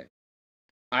know.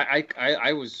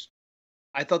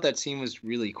 I thought that scene was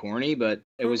really corny, but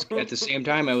it was at the same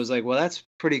time I was like, well, that's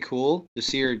pretty cool to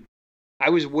see her. I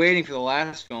was waiting for the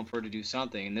last film for her to do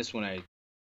something, and this one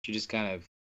she just kind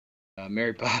of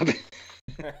Mary Poppins.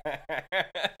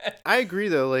 I agree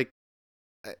though. Like,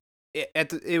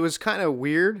 it was kind of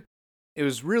weird. It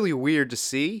was really weird to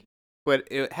see, but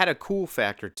it had a cool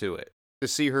factor to it to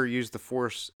see her use the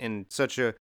Force in such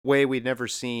a way we'd never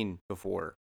seen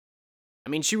before. I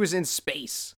mean, she was in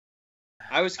space.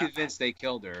 I was convinced they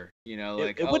killed her. You know,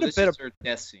 like it would have this been is her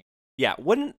death scene. Yeah,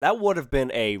 that would have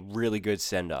been a really good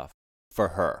send off for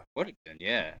her. Would have been,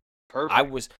 yeah,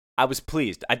 perfect. I was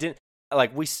pleased. I didn't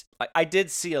I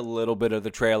did see a little bit of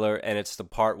the trailer, and it's the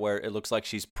part where it looks like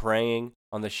she's praying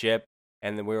on the ship,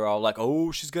 and then we were all like,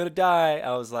 "Oh, she's gonna die."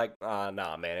 I was like,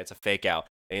 "Nah, man, it's a fake out."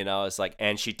 You know, it's like,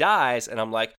 and she dies, and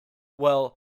I'm like,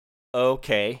 "Well,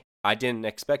 okay, I didn't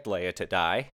expect Leia to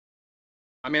die."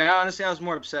 I mean, I was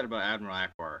more upset about Admiral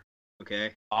Akbar.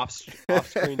 Okay,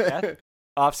 Off-screen death.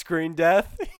 Off-screen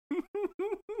death.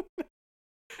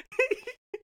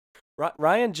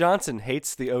 Ryan Johnson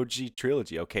hates the OG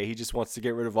trilogy. Okay, he just wants to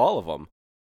get rid of all of them.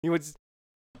 He would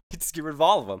just get rid of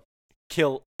all of them,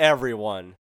 kill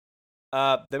everyone.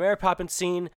 The Mary Poppins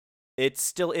scene, it's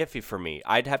still iffy for me.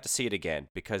 I'd have to see it again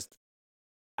because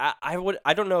I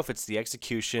don't know if it's the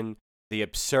execution, the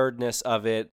absurdness of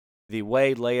it, the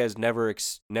way Leia's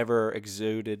never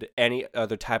exuded any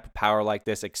other type of power like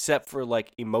this, except for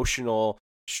like emotional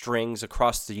strings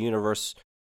across the universe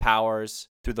powers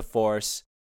through the Force.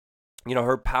 You know,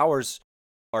 her powers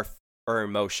are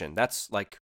emotion. That's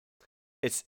like,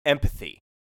 it's empathy.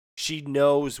 She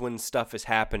knows when stuff is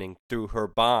happening through her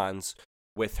bonds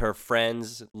with her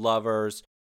friends, lovers,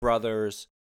 brothers.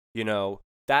 You know,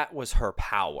 that was her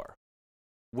power.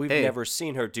 We've never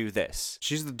seen her do this.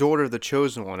 She's the daughter of the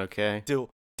Chosen One, okay?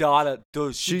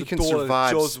 She can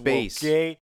survive space.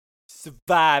 Okay?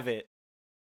 Survive it.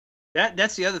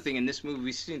 That's the other thing in this movie.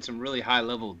 We've seen some really high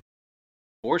level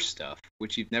Force stuff,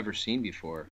 which you've never seen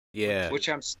before. Yeah. Which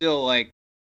I'm still like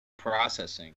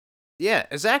processing. Yeah,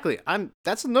 exactly.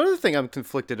 That's another thing I'm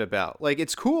conflicted about. Like,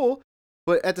 it's cool,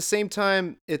 but at the same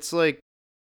time, it's like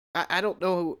I don't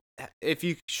know if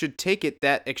you should take it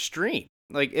that extreme.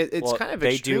 Like, it's kind of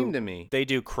extreme to me. They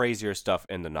do crazier stuff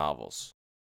in the novels.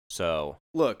 So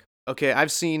look, okay,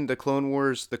 I've seen the Clone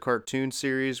Wars, the cartoon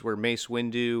series, where Mace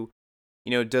Windu,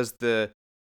 does the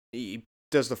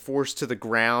Force to the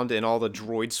ground and all the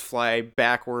droids fly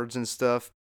backwards and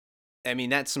stuff. I mean,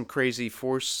 that's some crazy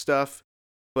Force stuff,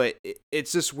 but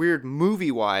it's just weird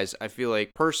movie-wise, I feel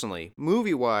like, personally.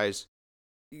 Movie-wise,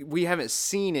 we haven't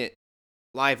seen it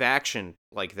live action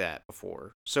like that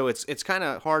before. So it's kind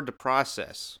of hard to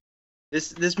process.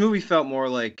 This movie felt more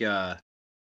like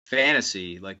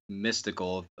fantasy, like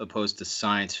mystical, opposed to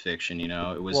science fiction,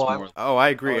 It was more... Oh, I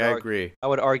agree. I agree. I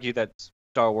would argue that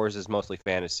Star Wars is mostly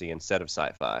fantasy instead of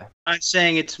sci-fi. I'm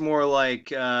saying it's more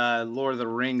like Lord of the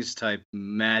Rings type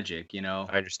magic, I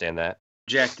understand that.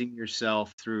 Projecting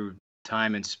yourself through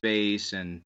time and space,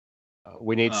 and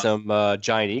we need some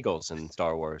giant eagles in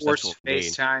Star Wars. Or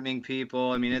space-timing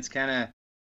people. I mean, it's kind of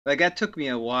like that took me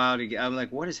a while to get. I'm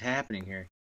like, what is happening here?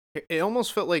 It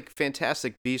almost felt like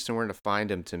Fantastic Beasts and Where to Find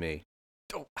Him to me,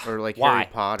 or like why? Harry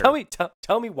Potter.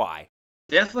 Tell me why.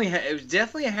 It was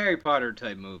definitely a Harry Potter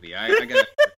type movie. I gotta admit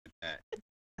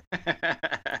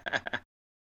that.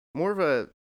 More of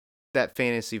that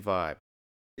fantasy vibe.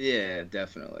 Yeah,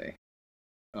 definitely.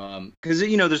 Because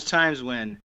there's times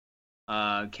when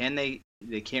they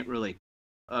can't really.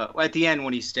 At the end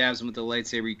when he stabs him with the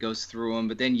lightsaber, he goes through him,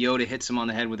 but then Yoda hits him on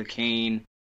the head with a cane.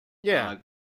 Yeah.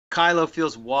 Kylo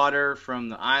feels water from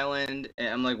the island, and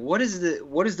I'm like, what is the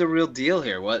real deal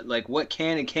here? What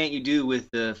can and can't you do with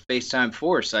the FaceTime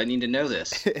Force? I need to know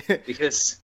this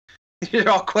because these are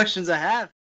all questions I have.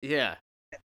 Yeah,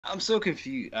 I'm so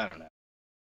confused. I don't know.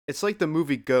 It's like the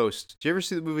movie Ghost. Did you ever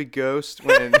see the movie Ghost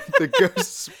when the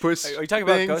ghosts push? Are you talking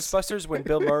about Ghostbusters when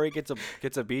Bill Murray gets a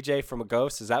BJ from a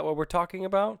ghost? Is that what we're talking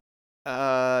about?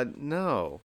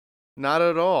 No. Not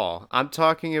at all. I'm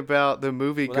talking about the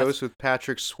movie Ghost with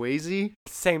Patrick Swayze.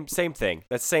 Same thing.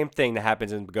 That same thing that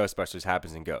happens in Ghostbusters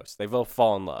happens in Ghost. They both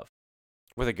fall in love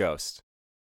with a ghost.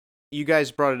 You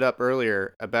guys brought it up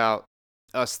earlier about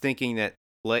us thinking that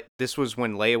this was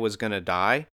when Leia was going to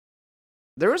die.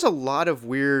 There was a lot of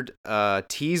weird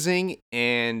teasing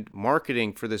and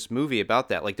marketing for this movie about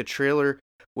that. Like the trailer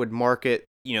would market,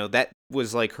 that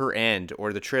was like her end,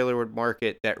 or the trailer would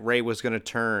market that Rey was going to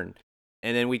turn.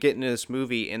 and then we get into this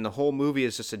movie, and the whole movie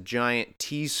is just a giant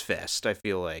tease fest, I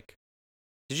feel like.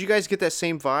 Did you guys get that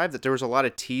same vibe, that there was a lot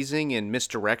of teasing and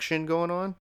misdirection going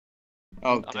on?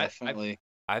 Oh, I- definitely.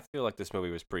 I feel like this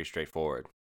movie was pretty straightforward.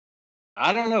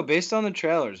 I don't know. Based on the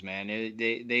trailers, man,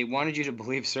 they wanted you to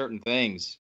believe certain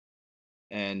things,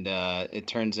 and it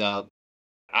turns out,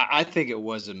 I think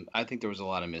I think there was a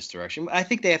lot of misdirection. I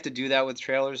think they have to do that with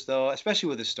trailers, though, especially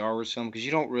with a Star Wars film, because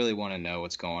you don't really want to know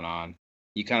what's going on.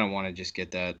 You kind of want to just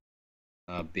get that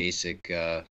basic.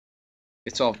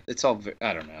 It's all.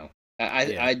 I don't know.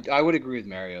 I would agree with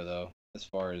Mario though, as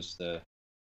far as the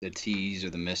tease or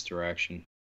the misdirection.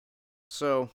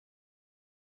 So,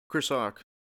 Chris Hawk,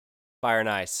 Fire and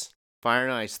Ice. Fire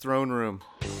and Ice, Throne Room.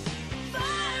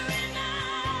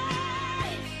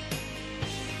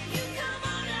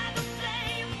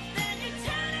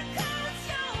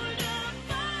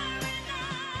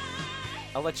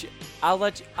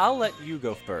 I'll let you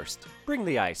go first. Bring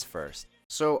the ice first.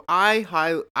 So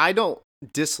I don't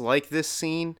dislike this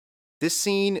scene. This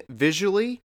scene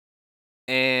visually,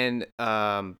 and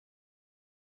I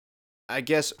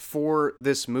guess for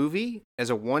this movie as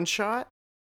a one shot,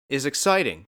 is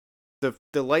exciting. The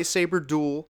lightsaber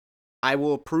duel, I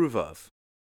will approve of.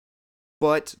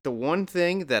 But the one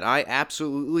thing that I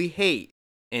absolutely hate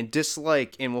and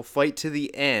dislike and will fight to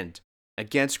the end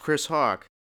against Chris Hawk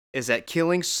is that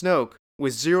killing Snoke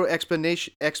with zero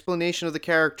explanation of the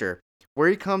character, where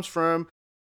he comes from,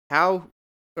 how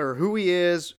or who he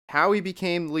is, how he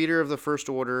became leader of the First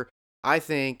Order, I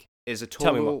think is a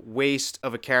total waste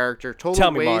of a character.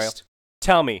 Total waste.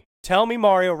 Tell me,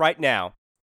 Mario, right now.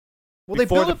 Well,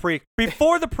 before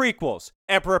the prequels,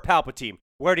 Emperor Palpatine,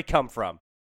 where'd he come from?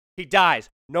 He dies.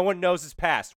 No one knows his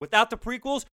past. Without the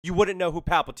prequels, you wouldn't know who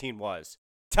Palpatine was.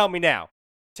 Tell me now.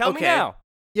 Tell me now.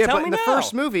 Yeah, Tell but me in the now.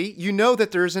 first movie, you know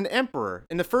that there's an emperor.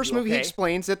 In the first movie, he Okay.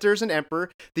 explains that there's an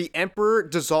emperor. The emperor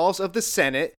dissolves of the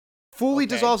Senate, fully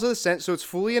Okay. dissolves of the Senate, so it's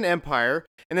fully an empire.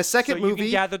 In the second So you movie,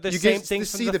 can gather the you same get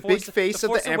things to from see the Force- big face of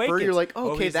Force the emperor. You're Awakens. like,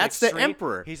 Oh, okay, he's an that's the extreme-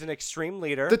 emperor. He's an extreme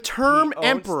leader. The term He owns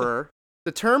emperor,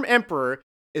 the term emperor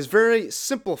is very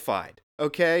simplified,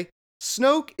 okay?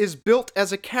 Snoke is built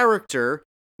as a character,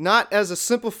 not as a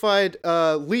simplified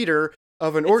leader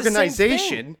of an It's the same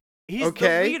organization. thing. He's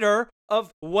okay? the leader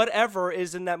of whatever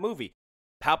is in that movie.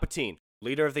 Palpatine,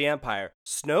 leader of the Empire.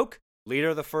 Snoke, leader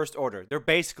of the First Order. They're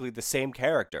basically the same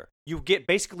character. You get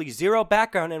basically zero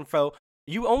background info.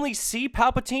 You only see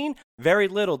Palpatine very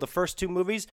little the first two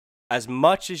movies. As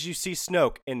much as you see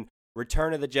Snoke in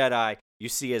Return of the Jedi, you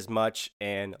see as much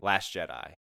in Last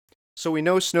Jedi. So we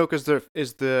know Snoke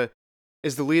is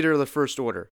the leader of the First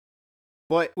Order.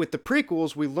 But with the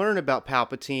prequels, we learn about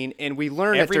Palpatine, and we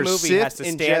learn that Every there's movie Sith has to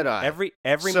and stand. Jedi.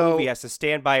 Every So- movie has to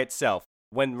stand by itself.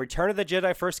 When Return of the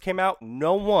Jedi first came out,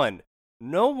 no one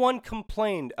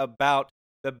complained about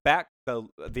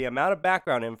the amount of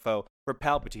background info for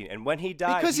Palpatine. And when he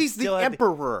died, Because he he's the still had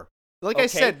emperor. Like I Okay,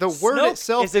 said, the word Snoke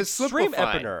itself is extreme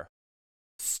simplified. emperor.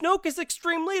 Snoke is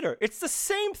extreme leader. It's the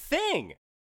same thing.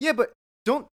 Yeah, but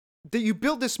you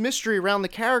build this mystery around the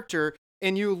character,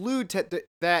 and you allude to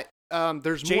that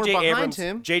there's more J.J. behind Abrams,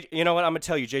 him. You know what? I'm gonna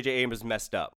tell you, J.J. Abrams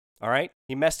messed up. All right,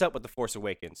 he messed up with the Force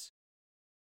Awakens.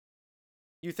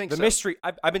 You think The so? mystery.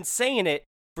 I've been saying it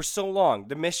for so long.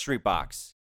 The mystery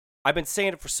box. I've been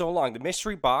saying it for so long. The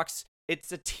mystery box.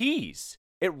 It's a tease.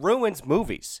 It ruins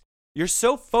movies. You're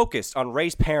so focused on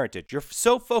Rey's parentage. You're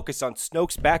so focused on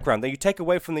Snoke's background that you take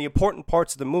away from the important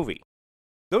parts of the movie.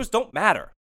 Those don't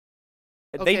matter.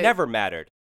 Okay. They never mattered.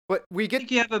 But we I get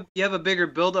think you have a bigger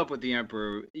buildup with the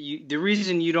Emperor. The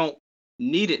reason you don't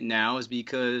need it now is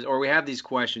because, or we have these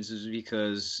questions, is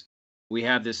because we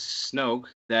have this Snoke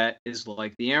that is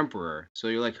like the Emperor. So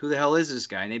you're like, who the hell is this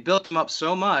guy? And they built him up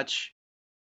so much,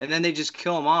 and then they just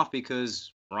kill him off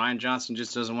because Rian Johnson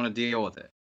just doesn't want to deal with it.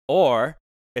 Or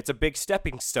it's a big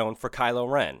stepping stone for Kylo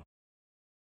Ren.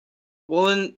 Well,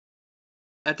 then,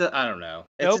 I don't know.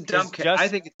 It's Nope, a dumb. it's just- I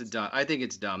think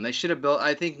it's dumb. They should have built.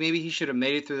 I think maybe he should have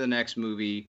made it through the next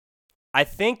movie. I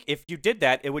think if you did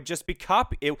that, it would just be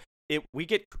we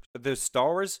get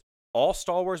the all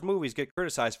Star Wars movies get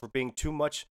criticized for being too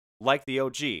much like the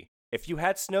OG. If you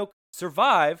had Snoke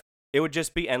survive, it would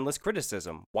just be endless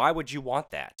criticism. Why would you want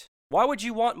that? Why would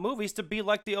you want movies to be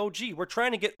like the OG? We're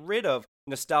trying to get rid of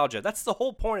nostalgia. That's the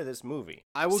whole point of this movie.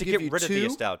 I will to give get you rid of the two-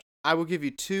 nostalgia. I will give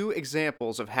you two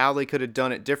examples of how they could have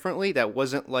done it differently that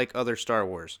wasn't like other Star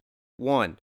Wars.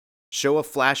 One, show a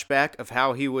flashback of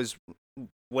how he was,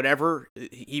 whatever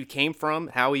he came from,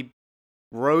 how he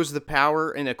rose the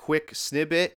power in a quick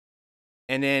snippet,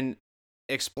 and then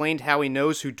explained how he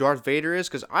knows who Darth Vader is,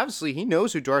 because obviously he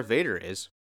knows who Darth Vader is.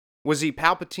 Was he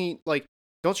Palpatine? Like,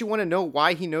 Don't you want to know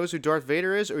why he knows who Darth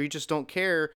Vader is, or you just don't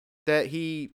care that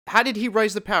he? How did he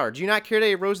rise the power? Do you not care that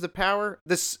he rose the power?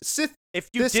 The Sith. If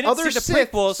you This didn't other see the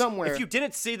Sith prequels, somewhere. if you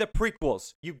didn't see the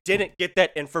prequels, you didn't get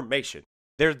that information.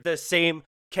 They're the same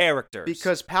characters.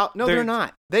 Because no, they're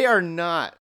not. They are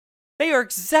not. They are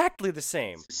exactly the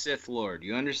same. The Sith Lord.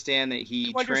 You understand that he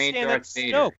You trained understand Darth that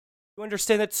Vader. Snoke. You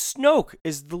understand that Snoke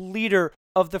is the leader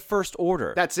of the First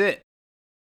Order. That's it.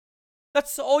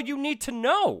 That's all you need to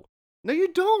know. No,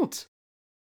 you don't.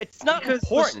 It's not Because,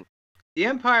 important. listen, the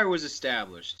Empire was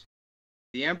established.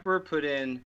 The Emperor put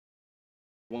in,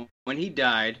 when he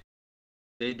died,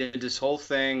 they did this whole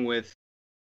thing with,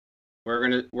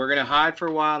 we're gonna hide for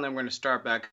a while and then we're gonna start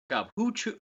back up.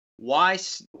 Why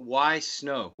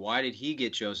Snoke? Why did he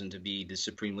get chosen to be the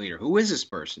supreme leader? Who is this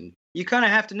person? You kind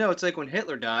of have to know. It's like when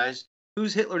Hitler dies,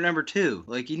 who's Hitler number 2?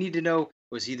 Like, you need to know,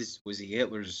 was he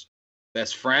Hitler's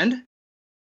best friend?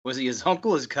 Was he his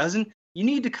uncle, his cousin? You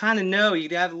need to kind of know.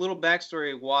 You'd have a little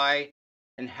backstory of why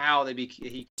and how they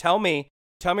became. Tell me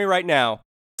right now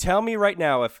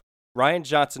if Ryan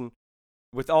Johnson,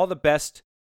 with all the best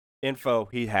info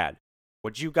he had,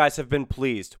 would you guys have been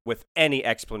pleased with any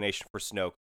explanation for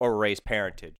Snoke or Rey's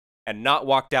parentage and not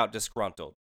walked out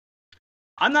disgruntled?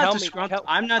 I'm not disgruntled.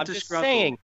 I'm not just disgruntled.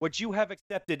 saying, would you have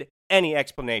accepted any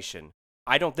explanation?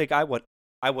 I don't think I would.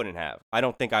 I wouldn't have. I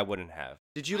don't think I wouldn't have.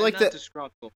 Did you I'm like not that?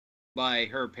 disgruntled by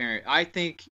her parent. I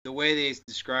think the way they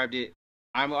described it,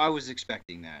 I was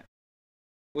expecting that.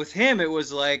 With him, it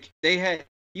was like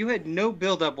you had no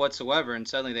build up whatsoever, and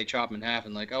suddenly they chop him in half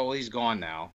and like, oh well, he's gone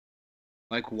now.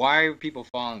 Like, why are people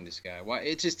following this guy? Why?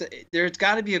 It's just there's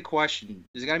got to be a question.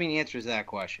 There's got to be an answer to that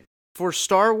question. For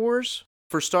Star Wars,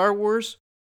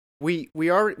 we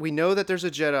know that there's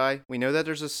a Jedi. We know that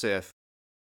there's a Sith.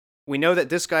 We know that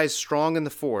this guy's strong in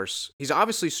the Force. He's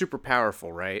obviously super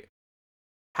powerful, right?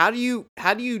 How do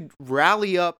you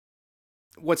rally up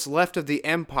what's left of the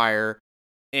Empire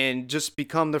and just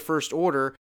become the First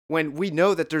Order when we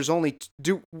know that there's only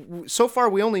so far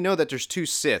we only know that there's 2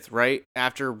 Sith, right?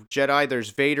 After Jedi,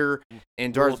 there's Vader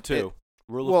and Darth.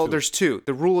 Rule of 2. There's 2.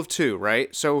 The rule of 2,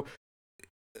 right? So,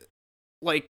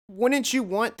 like, wouldn't you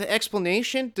want the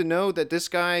explanation to know that this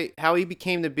guy, how he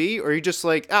became to be? Or are you just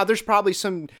like, there's probably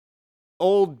some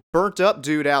old burnt up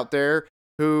dude out there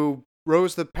who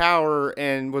rose the power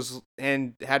and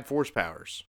had Force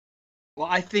powers? Well,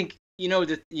 I think what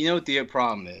the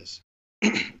problem is.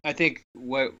 I think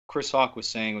what Chris Hawk was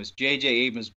saying was J.J.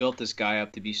 Abrams built this guy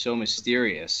up to be so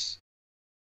mysterious.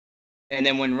 And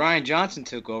then when Ryan Johnson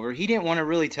took over, he didn't want to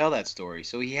really tell that story.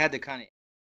 So he had to kind of...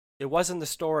 It wasn't the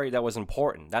story that was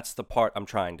important. That's the part I'm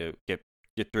trying to get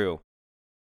through.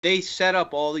 They set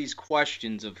up all these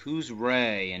questions of who's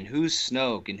Rey and who's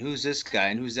Snoke and who's this guy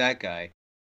and who's that guy.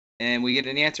 And we get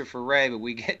an answer for Rey, but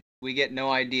we get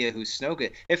no idea who Snoke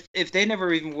is. If they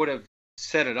never even would have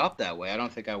set it up that way, I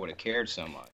don't think I would have cared so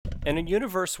much. In a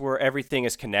universe where everything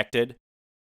is connected,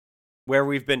 where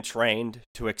we've been trained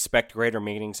to expect greater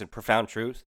meanings and profound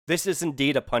truth, this is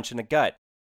indeed a punch in the gut.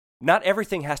 Not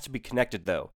everything has to be connected,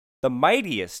 though. The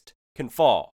mightiest can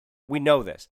fall. We know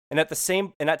this. And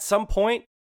at some point,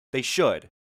 they should.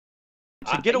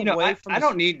 To get away from I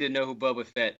don't need to know who Boba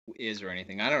Fett is or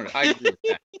anything. I agree with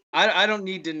that. I don't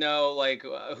need to know like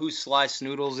who Sly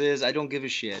Snoodles is. I don't give a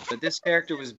shit. But this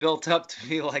character was built up to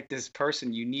be like this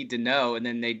person you need to know, and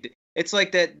then it's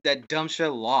like that dumb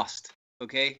show Lost.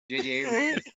 Okay,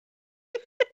 J.J.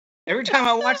 Every time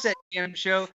I watch that damn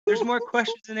show, there's more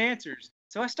questions than answers.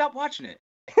 So I stopped watching it.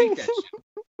 I hate that show.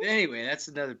 But anyway, that's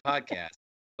another podcast.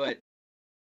 But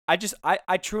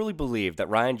I truly believe that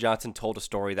Ryan Johnson told a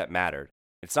story that mattered.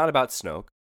 It's not about Snoke.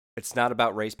 It's not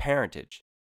about Rey's parentage.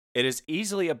 It is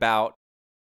easily about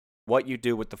what you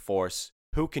do with the Force,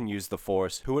 who can use the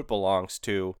Force, who it belongs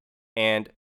to, and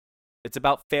it's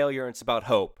about failure and it's about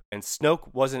hope. And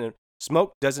Snoke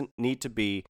doesn't need to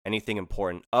be anything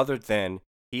important other than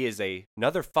he is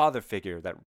another father figure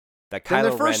that Kylo Ren had to slay.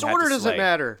 Then the First Order doesn't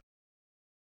matter.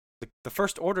 The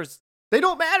First Order's... They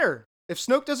don't matter. If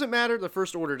Snoke doesn't matter, the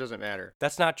First Order doesn't matter.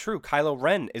 That's not true. Kylo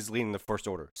Ren is leading the First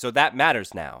Order, so that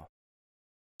matters now.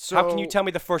 So, how can you tell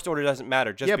me the First Order doesn't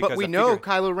matter just because... Yeah, but we know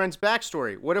Kylo Ren's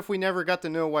backstory. What if we never got to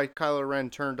know why Kylo Ren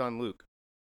turned on Luke?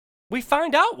 We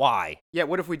find out why. Yeah,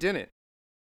 what if we didn't?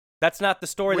 That's not the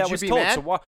story that was told. Mad?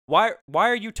 So why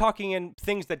are you talking in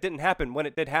things that didn't happen when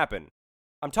it did happen?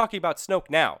 I'm talking about Snoke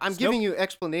now. I'm giving you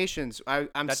explanations.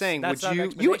 I'm saying, that's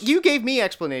would you... You gave me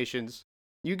explanations.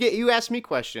 You asked me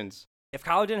questions. If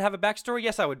Kylo didn't have a backstory,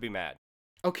 yes, I would be mad.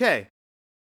 Okay.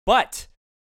 But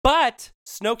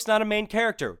Snoke's not a main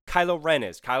character. Kylo Ren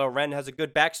is. Kylo Ren has a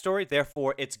good backstory,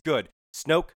 therefore it's good.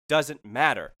 Snoke doesn't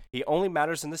matter. He only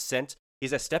matters in the sense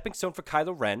He's a stepping stone for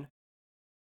Kylo Ren.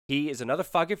 He is another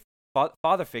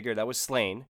father figure that was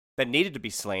slain, that needed to be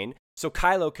slain, so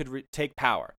Kylo could take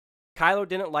power. Kylo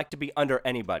didn't like to be under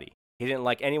anybody. He didn't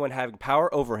like anyone having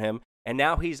power over him, and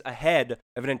now he's ahead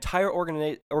of an entire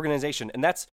organization, and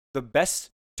that's the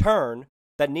best turn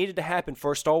that needed to happen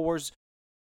for Star Wars,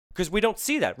 because we don't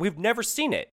see that. We've never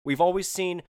seen it. We've always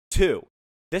seen 2.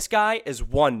 This guy is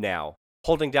 1 now,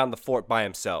 holding down the fort by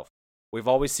himself. We've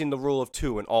always seen the rule of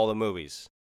 2 in all the movies.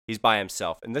 He's by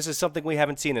himself, and this is something we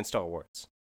haven't seen in Star Wars.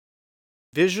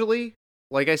 Visually,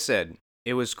 like I said,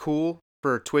 it was cool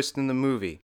for a twist in the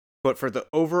movie. But for the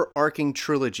overarching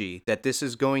trilogy that this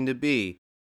is going to be,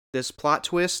 this plot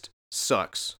twist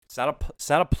sucks. It's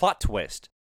not a plot twist.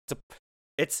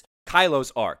 It's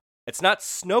Kylo's arc. It's not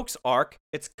Snoke's arc.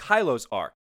 It's Kylo's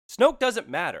arc. Snoke doesn't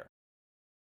matter.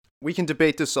 We can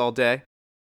debate this all day.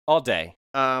 All day.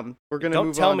 We're gonna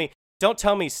move on. Don't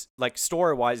tell me like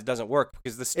story-wise it doesn't work,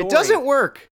 because the story. It doesn't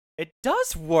work. It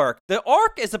does work. The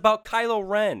arc is about Kylo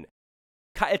Ren.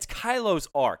 It's Kylo's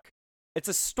arc. It's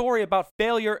a story about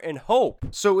failure and hope.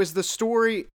 So is the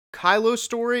story Kylo's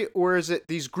story, or is it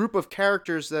these group of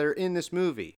characters that are in this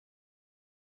movie?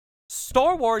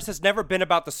 Star Wars has never been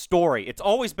about the story. It's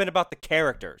always been about the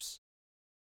characters.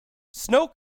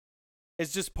 Snoke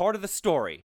is just part of the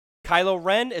story. Kylo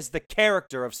Ren is the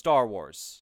character of Star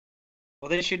Wars. Well,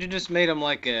 they should have just made him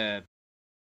like a...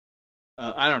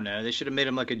 I don't know. They should have made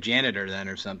him like a janitor then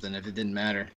or something if it didn't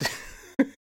matter.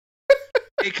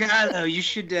 Hey, Kylo, you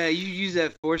should you use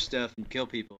that Force stuff and kill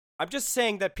people. I'm just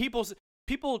saying that people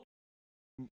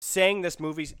saying this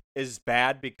movie is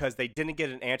bad because they didn't get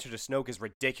an answer to Snoke is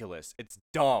ridiculous. It's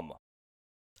dumb.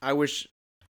 I wish...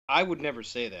 I would never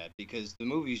say that because the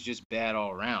movie's just bad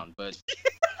all around, but...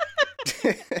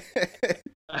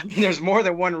 I mean, there's more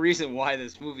than one reason why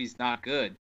this movie's not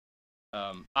good.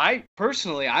 I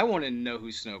wanted to know who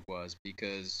Snoke was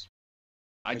because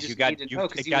I just needed to know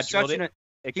because he was such an...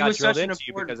 It got drilled into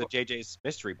you because of JJ's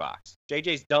mystery box.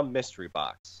 JJ's dumb mystery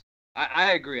box.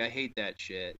 I agree. I hate that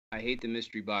shit. I hate the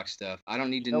mystery box stuff. I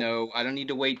don't need to know. I don't need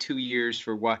to wait 2 years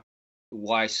for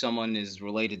why someone is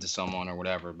related to someone or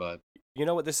whatever. But you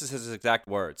know what? This is his exact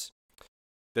words.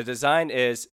 The design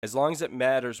is, as long as it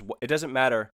matters, it doesn't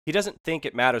matter. He doesn't think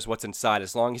it matters what's inside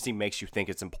as long as he makes you think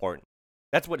it's important.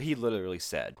 That's what he literally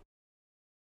said.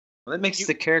 Well, that makes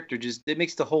the character it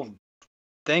makes the whole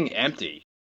thing empty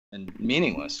and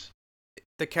meaningless.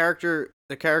 The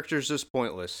character's just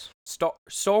pointless.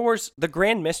 Star Wars, the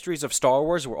grand mysteries of Star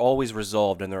Wars were always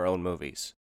resolved in their own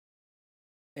movies.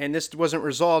 And this wasn't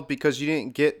resolved because you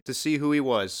didn't get to see who he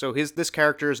was. So this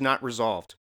character is not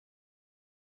resolved.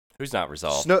 Who's not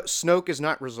resolved? Snoke is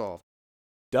not resolved.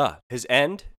 Duh. His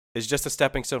end is just a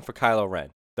stepping stone for Kylo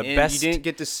Ren. You didn't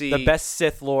get to see the best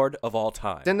Sith Lord of all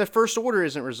time. Then the First Order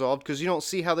isn't resolved because you don't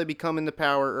see how they become in the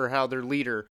power or how their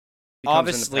leader becomes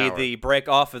obviously in the power. The break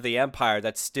off of the Empire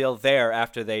that's still there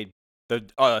after the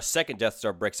second Death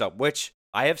Star breaks up, which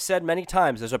I have said many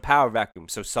times, there's a power vacuum,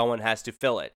 so someone has to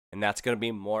fill it, and that's going to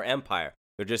be more Empire.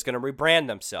 They're just going to rebrand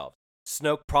themselves.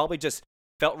 Snoke probably just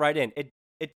felt right in.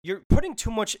 You're putting too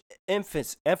much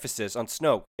emphasis on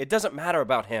Snoke. It doesn't matter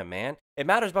about him, man. It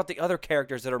matters about the other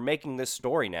characters that are making this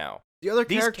story now. The other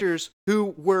characters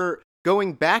who were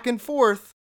going back and forth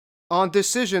on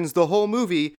decisions the whole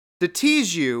movie to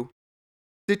tease you.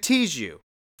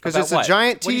 Because it's a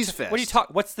giant tease fest. What are you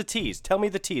talking? What's the tease? Tell me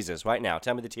the teases right now.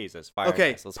 Tell me the teases. Fire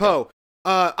okay, Let's Poe.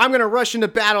 go. I'm gonna rush into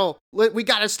battle. We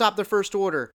gotta stop the First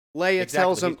Order. Leia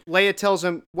tells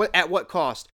him at what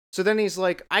cost. So then he's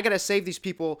like, I gotta save these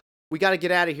people. We gotta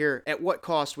get out of here. At what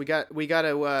cost? We gotta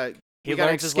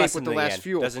escape with the last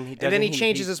fuel. And then he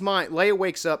changes his mind. Leia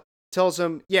wakes up, tells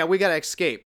him, yeah, we gotta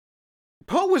escape.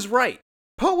 Poe was right.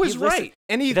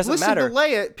 And he listened to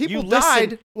Leia. People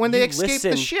died when they escaped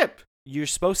the ship. You're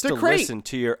supposed to listen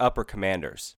to your upper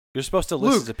commanders. You're supposed to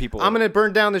listen to people. I'm going to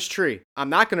burn down this tree. I'm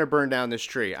not going to burn down this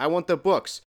tree. I want the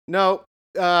books. No.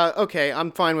 Okay,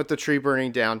 I'm fine with the tree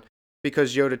burning down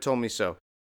because Yoda told me so.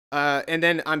 And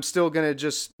then I'm still going to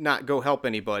just not go help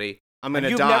anybody. I'm going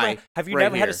to die. Have you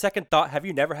never had a second thought? Have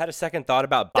you never had a second thought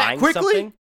about buying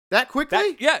something? That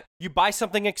quickly? Yeah. You buy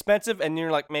something expensive and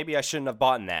you're like, maybe I shouldn't have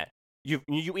bought that. You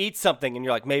eat something and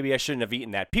you're like, maybe I shouldn't have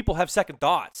eaten that. People have second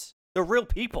thoughts. They're real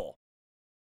people.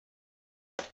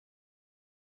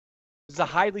 It's a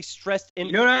highly stressed...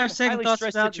 You know what I have second thoughts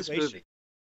about this movie?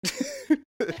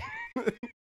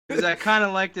 Because I kind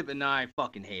of liked it, but now I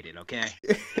fucking hate it, okay?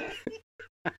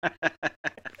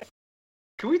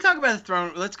 Can we talk about the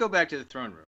throne? Let's go back to the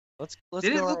throne room.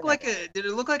 Did it look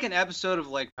like an episode of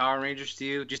like Power Rangers to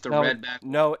you? Just a red back?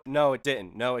 No, it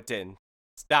didn't.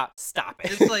 Stop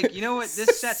it. It's like, you know what?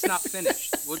 This set's not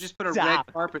finished. We'll just put a red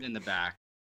Stop. carpet in the back.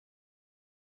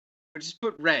 Or just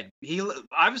put red.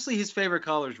 Obviously his favorite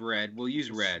color is red. We'll use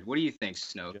red. What do you think,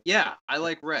 Snoke? Yeah, I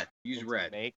like red. Use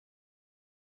red.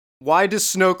 Why does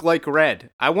Snoke like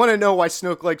red? I want to know why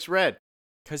Snoke likes red.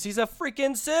 Because he's a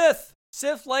freaking Sith.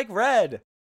 Sith like red.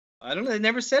 I don't know. They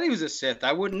never said he was a Sith.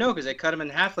 I wouldn't know because they cut him in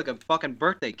half like a fucking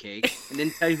birthday cake and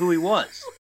didn't tell you who he was.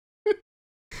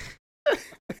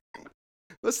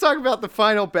 Let's talk about the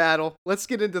final battle. Let's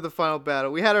get into the final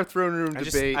battle. We had our throne room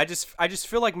debate. I just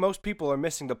feel like most people are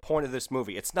missing the point of this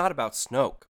movie. It's not about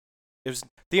Snoke. It was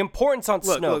the importance on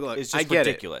Snoke look, is I just get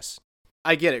ridiculous.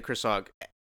 I get it, Chris Hogg.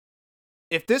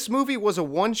 If this movie was a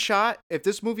one shot,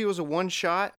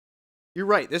 you're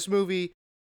right. This movie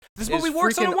works on a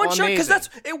freaking one shot because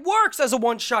amazing. it works as a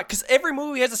one shot because every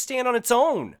movie has to stand on its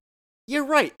own. You're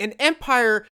right. And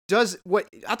Empire does what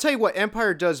I'll tell you what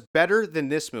Empire does better than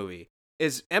this movie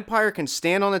is Empire can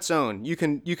stand on its own. You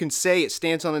can say it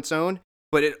stands on its own,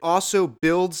 but it also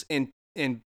builds and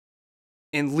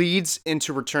leads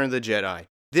into Return of the Jedi.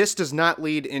 This does not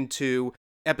lead into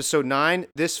Episode 9.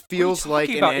 This feels like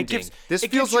an ending. This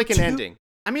feels like an ending.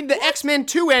 I mean, the X-Men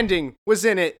 2 ending was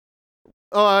in it.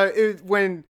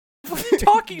 When What are you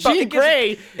talking about? Jean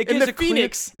Grey it and gives the a clear-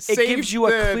 Phoenix it saved gives you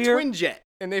a the clear- twin jet,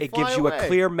 and they It fly gives you away. a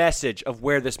clear message of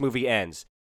where this movie ends.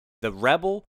 The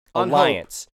Rebel On hope.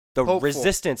 Alliance, the Hopeful.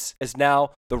 Resistance is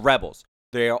now the Rebels.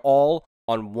 They are all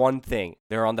on one thing.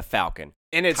 They're on the Falcon.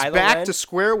 And it's Kylo back Ren- to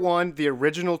square one, the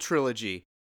original trilogy.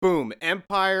 Boom,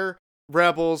 Empire,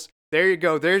 Rebels. There you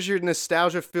go. There's your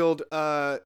nostalgia-filled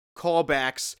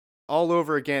callbacks all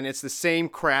over again. It's the same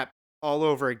crap all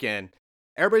over again.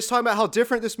 Everybody's talking about how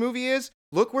different this movie is.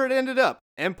 Look where it ended up.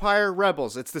 Empire,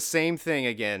 Rebels. It's the same thing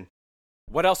again.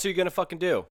 What else are you gonna fucking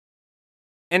do?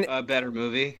 And A better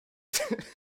movie.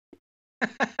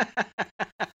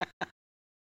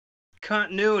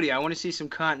 Continuity. I want to see some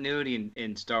continuity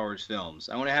in Star Wars films.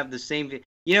 I want to have the same.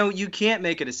 You know, you can't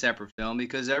make it a separate film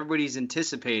because everybody's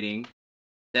anticipating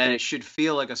that it should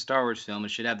feel like a Star Wars film.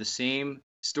 It should have the same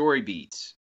story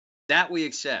beats. That we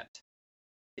accept.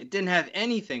 It didn't have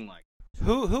anything like that.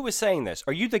 Who is saying this?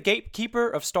 Are you the gatekeeper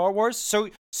of Star Wars? So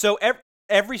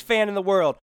every fan in the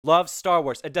world loves Star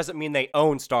Wars. It doesn't mean they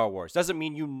own Star Wars. Doesn't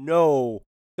mean you know.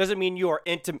 Doesn't mean you are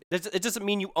intimate. It doesn't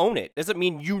mean you own it. Doesn't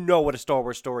mean you know what a Star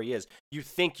Wars story is. You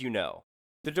think you know.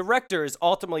 The director is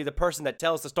ultimately the person that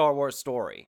tells the Star Wars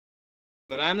story.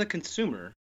 But I'm the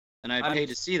consumer, and I pay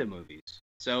to see the movies.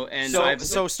 So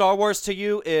Star Wars to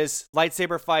you is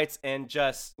lightsaber fights and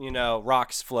just,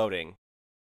 rocks floating.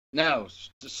 No,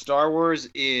 Star Wars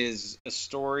is a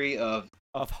story of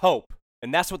hope.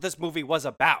 And that's what this movie was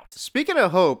about. speaking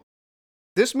of hope,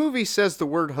 this movie says the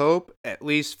word hope at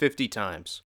least 50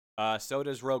 times. So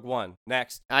does Rogue One.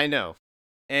 Next. I know.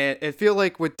 And I feel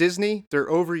like with Disney, they're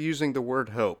overusing the word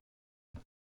hope.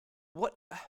 What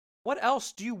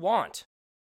else do you want?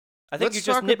 I think Let's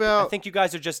you're just talk about- I think you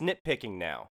guys are just nitpicking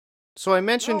now. So I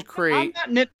mentioned I'm not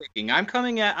nitpicking.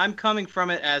 I'm coming from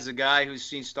it as a guy who's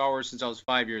seen Star Wars since I was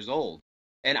 5 years old.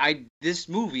 And I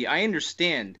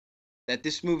understand that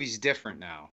this movie's different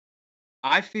now.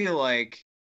 I feel like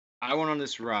I went on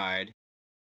this ride.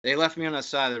 They left me on the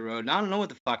side of the road, and I don't know what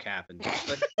the fuck happened.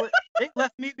 But they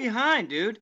left me behind,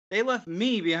 dude. They left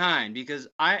me behind because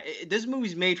this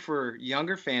movie's made for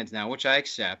younger fans now, which I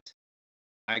accept.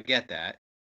 I get that.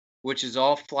 Which is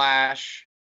all flash.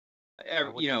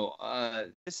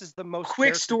 This is the most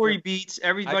quick story character-driven- beats.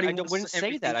 Everybody I wouldn't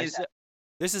say that. I said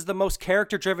This is the most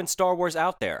character-driven Star Wars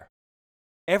out there.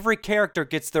 Every character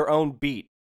gets their own beat.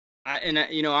 I'm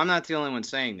not the only one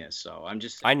saying this, so I'm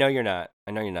just. I know you're not.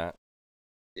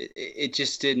 It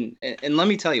just didn't. And let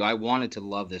me tell you, I wanted to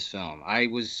love this film. I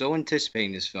was so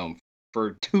anticipating this film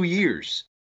for 2 years.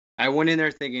 I went in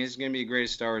there thinking this is going to be the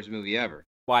greatest Star Wars movie ever.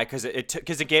 Why? Because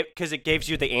it gives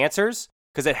you the answers.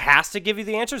 Because it has to give you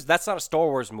the answers. That's not a Star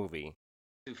Wars movie.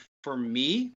 For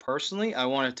me personally, I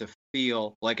wanted to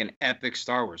feel like an epic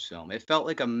Star Wars film. It felt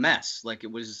like a mess. Like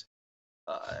it was,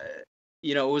 it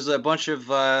was a bunch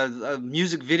of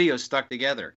music videos stuck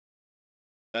together.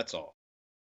 That's all.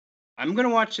 I'm gonna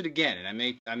watch it again, and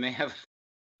I may have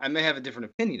a different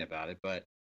opinion about it, but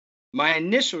my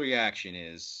initial reaction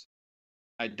is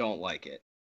I don't like it.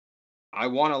 I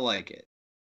want to like it.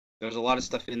 There's a lot of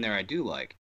stuff in there I do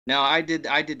like. Now I did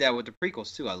that with the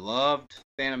prequels too. I loved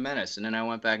Phantom Menace, and then I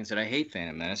went back and said I hate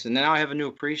Phantom Menace, and now I have a new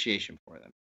appreciation for them.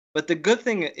 But the good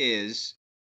thing is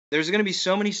there's going to be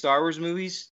so many Star Wars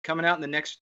movies coming out in the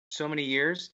next so many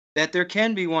years that there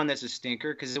can be one that's a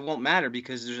stinker because it won't matter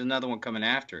because there's another one coming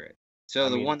after it.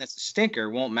 So one that's a stinker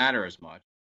won't matter as much.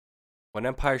 When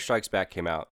Empire Strikes Back came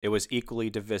out, it was equally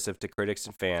divisive to critics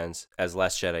and fans as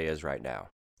Last Jedi is right now.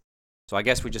 So I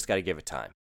guess we just got to give it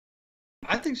time.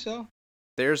 I think so.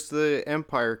 There's the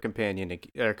Empire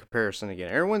comparison again.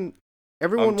 Everyone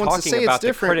wants to talking say it's about the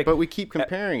different, but we keep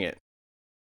comparing it.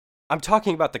 I'm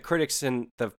talking about the critics and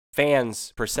the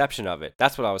fans' perception of it.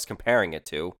 That's what I was comparing it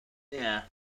to. Yeah.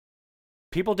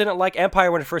 People didn't like Empire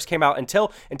when it first came out.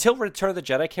 Until Return of the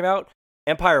Jedi came out,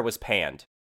 Empire was panned.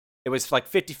 It was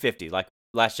like 50-50, like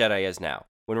Last Jedi is now.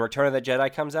 When Return of the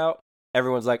Jedi comes out,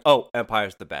 everyone's like, oh,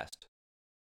 Empire's the best.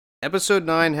 Episode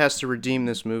 9 has to redeem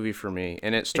this movie for me,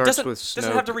 and it starts with Snoke. It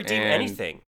doesn't have to redeem and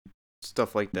anything.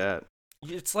 Stuff like that.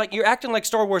 It's like you're acting like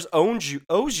Star Wars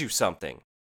owes you something.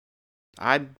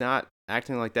 I'm not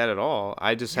acting like that at all.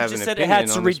 I just have an opinion on this movie. You just said it had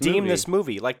to redeem this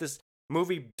movie. Like this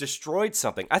movie destroyed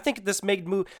something. I think this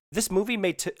movie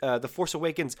made The Force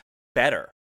Awakens better.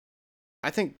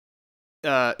 I think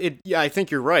I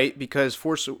think you're right, because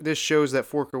this shows that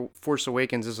Force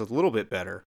Awakens is a little bit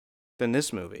better than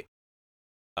this movie.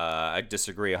 I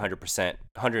disagree 100%,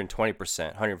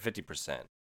 120%,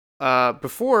 150%.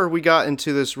 Before we got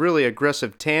into this really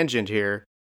aggressive tangent here,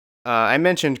 I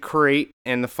mentioned Crate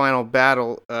and the final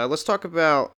battle. Let's talk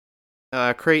about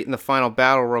Crate and the final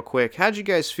battle real quick. How'd you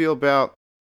guys feel about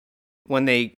when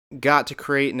they got to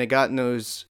Crate and they got in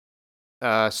those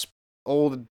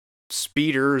old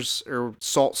speeders or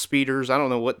salt speeders? I don't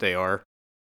know what they are.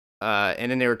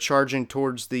 And then they were charging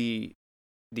towards the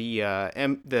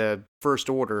First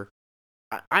Order.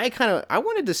 I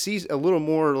wanted to see a little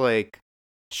more like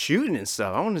shooting and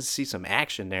stuff. I wanted to see some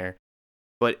action there,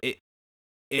 but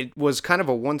it was kind of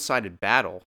a one-sided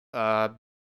battle. They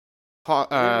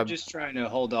were just trying to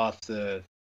hold off the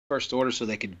First Order so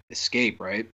they could escape,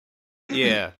 right?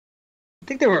 Yeah. I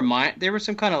think there were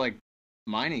some kind of like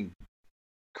mining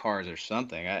cars or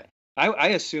something. I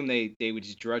assume they would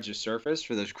just dredge the surface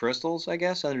for those crystals, I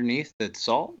guess, underneath the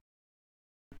salt.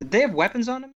 Did they have weapons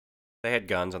on them? They had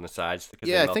guns on the sides.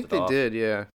 Yeah, I think they did,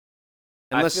 yeah.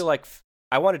 I feel like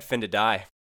I wanted Finn to die,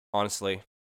 honestly.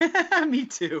 Me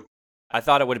too. I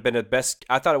thought it would have been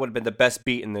the best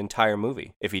beat in the entire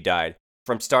movie if he died.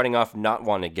 From starting off not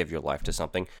wanting to give your life to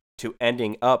something to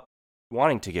ending up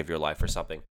wanting to give your life for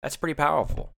something. That's pretty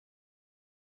powerful.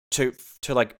 To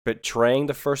like betraying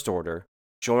the First Order,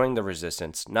 joining the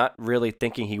Resistance, not really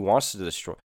thinking he wants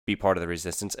to be part of the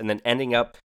Resistance, and then ending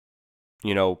up,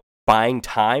 buying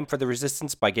time for the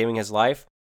Resistance by giving his life.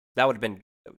 That would have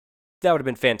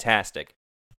been fantastic.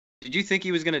 Did you think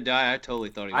he was gonna die? I totally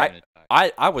thought he was gonna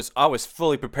die. I was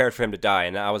fully prepared for him to die,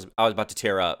 and I was about to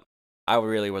tear up. I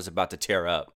really was about to tear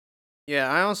up.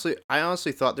 Yeah, I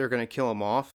honestly thought they were gonna kill him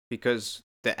off because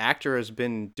the actor has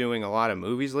been doing a lot of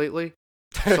movies lately.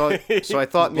 So I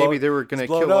thought maybe they were gonna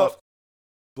kill off.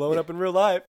 Blowing up in real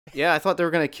life. Yeah, I thought they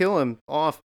were gonna kill him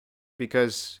off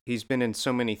because he's been in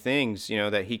so many things,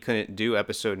 that he couldn't do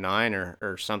episode 9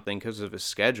 or something because of his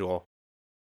schedule.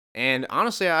 And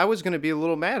honestly, I was going to be a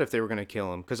little mad if they were going to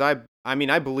kill him, because I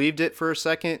believed it for a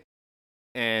second,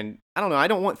 and I don't know, I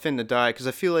don't want Finn to die because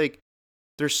I feel like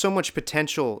there's so much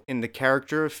potential in the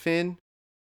character of Finn.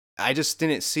 I just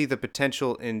didn't see the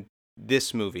potential in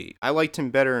this movie. I liked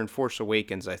him better in Force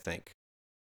Awakens, I think,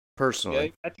 personally.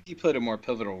 Yeah, I think he played a more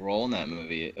pivotal role in that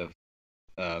movie of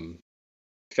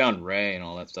found Rey and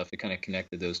all that stuff. It kind of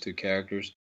connected those two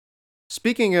characters.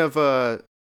 Speaking of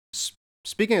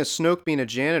Snoke being a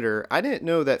janitor, I didn't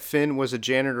know that Finn was a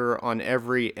janitor on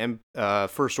every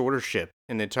First Order ship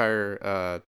in the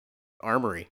entire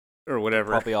armory or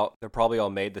whatever. They're probably all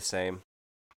made the same.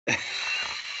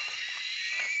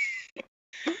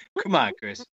 Come on,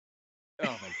 Chris. Oh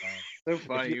my god, so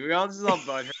funny. We all just all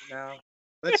butthurt now.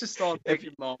 Let's just all take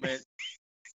a moment.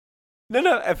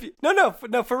 No,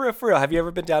 for real. Have you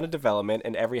ever been down to development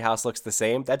and every house looks the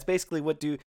same? That's basically what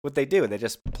they do. They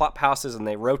just plop houses and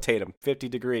they rotate them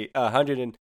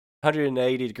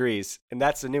 180 degrees, and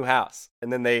that's the new house.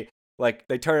 And then they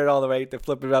turn it all the way, they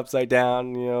flip it upside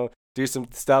down, do some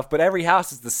stuff. But every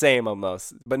house is the same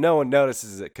almost, but no one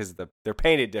notices it because they're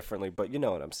painted differently. But you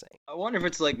know what I'm saying. I wonder if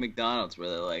it's like McDonald's, where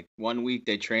they're like 1 week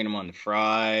they train them on the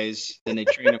fries, then they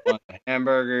train them on the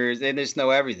hamburgers, they just know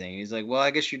everything. He's like, well,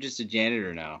 I guess you're just a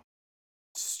janitor now.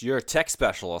 You're a tech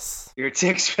specialist. You're a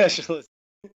tech specialist.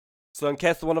 So in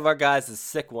case one of our guys is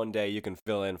sick one day, you can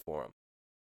fill in for him.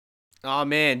 Oh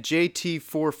man,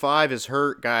 JT45 is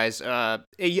hurt, guys.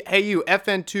 Hey you,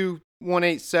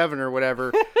 FN2187 or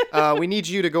whatever. We need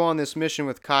you to go on this mission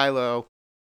with Kylo.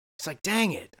 It's like,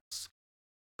 dang it.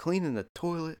 Cleaning the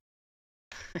toilet.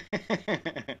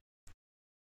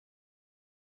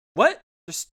 What?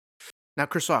 Now,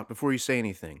 Chris Rock, before you say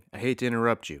anything, I hate to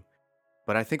interrupt you,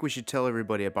 but I think we should tell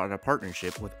everybody about our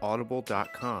partnership with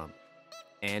Audible.com.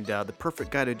 And the perfect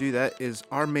guy to do that is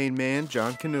our main man,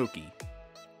 John Kanoki.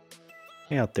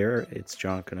 Hey out there, it's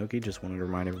John Kanoki. Just wanted to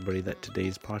remind everybody that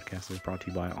today's podcast is brought to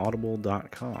you by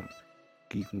Audible.com.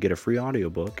 You can get a free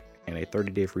audiobook and a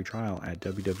 30-day free trial at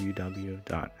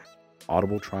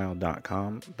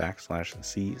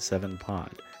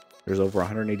www.audibletrial.com/C7pod. There's over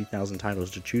 180,000 titles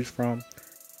to choose from.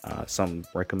 Some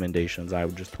recommendations I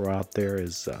would just throw out there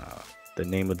is The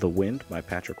Name of the Wind by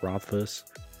Patrick Rothfuss,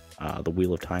 the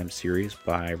Wheel of Time series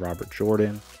by Robert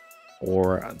Jordan,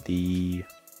 or the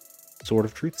Sword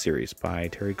of Truth series by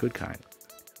Terry Goodkind.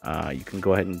 You can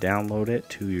go ahead and download it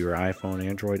to your iPhone,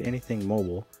 Android, anything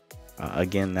mobile.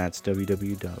 Again, that's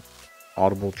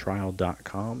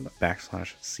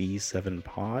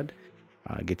www.audibletrial.com/C7pod.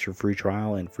 Get your free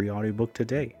trial and free audiobook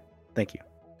today. Thank you.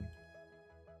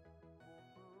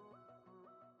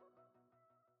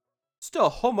 Still,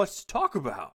 how much to talk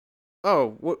about?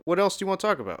 Oh, what else do you want to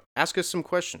talk about? Ask us some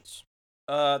questions.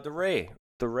 The Ray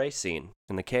scene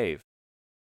in the cave.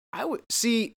 I would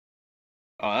see.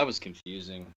 Oh, that was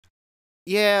confusing.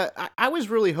 Yeah, I was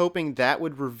really hoping that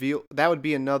would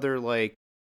be another like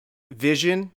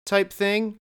vision type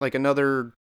thing, like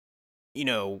another,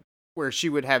 where she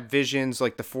would have visions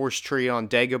like the Force Tree on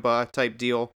Dagobah type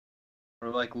deal. Or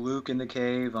like Luke in the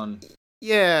cave on.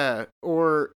 Yeah,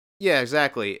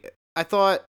 exactly. I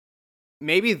thought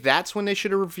maybe that's when they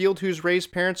should have revealed whose Rey's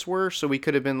parents were, so we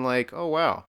could have been like, oh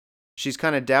wow, she's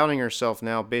kind of doubting herself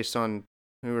now based on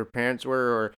who her parents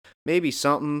were, or maybe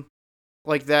something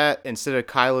like that, instead of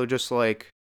Kylo just like,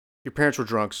 your parents were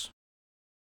drunks.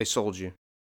 They sold you.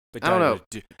 I don't know.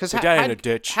 Because they died in a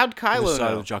ditch. How'd Kylo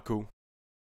know? Of Jakku.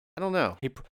 I don't know.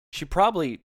 She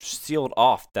probably sealed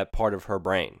off that part of her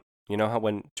brain. You know how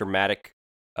when dramatic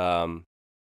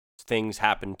things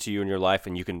happen to you in your life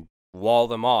and you can wall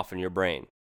them off in your brain?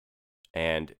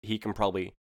 And he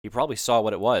probably saw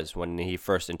what it was when he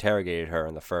first interrogated her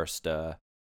in the first The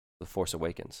Force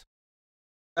Awakens.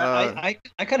 I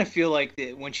kind of feel like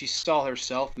that when she saw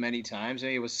herself many times,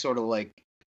 it was sort of like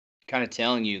kind of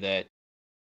telling you that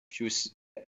she was.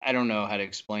 I don't know how to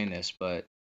explain this, but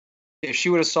if she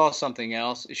would have saw something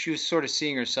else, if she was sort of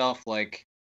seeing herself like.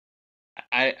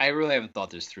 I really haven't thought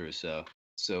this through, so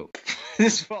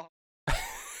this fall.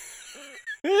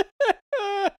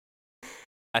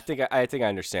 I think I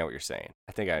understand what you're saying.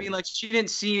 I mean, like, she didn't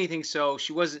see anything, so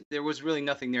there was really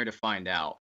nothing there to find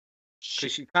out.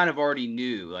 Because she kind of already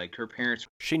knew, like, her parents.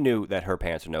 She knew that her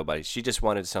parents were nobody. She just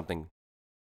wanted something.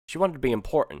 She wanted to be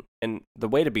important, and the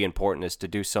way to be important is to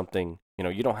do something.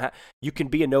 You can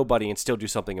be a nobody and still do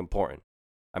something important.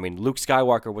 I mean, Luke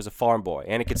Skywalker was a farm boy.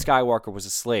 Anakin Skywalker was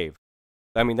a slave.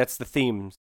 I mean, that's the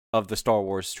theme of the Star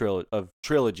Wars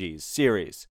trilogies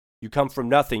series. You come from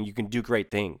nothing, you can do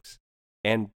great things.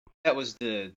 And that was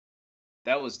the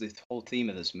whole theme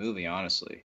of this movie,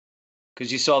 honestly.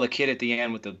 Because you saw the kid at the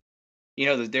end with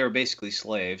they were basically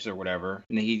slaves or whatever,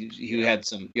 and he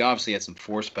obviously had some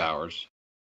Force powers.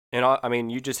 And I mean,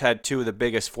 you just had two of the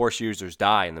biggest Force users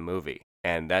die in the movie,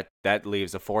 and that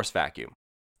leaves a Force vacuum.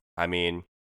 I mean,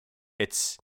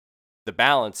 it's the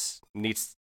balance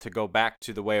needs to go back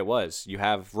to the way it was. You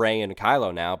have Rey and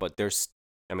Kylo now, but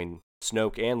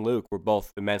Snoke and Luke were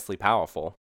both immensely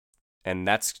powerful, and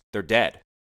they're dead.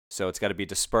 So it's got to be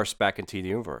dispersed back into the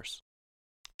universe.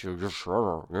 You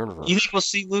think we'll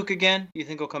see Luke again? You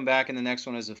think he'll come back in the next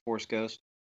one as a Force ghost?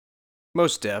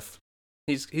 Most def.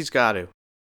 He's got to.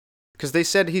 Because they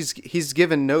said he's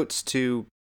given notes to.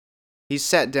 He's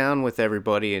sat down with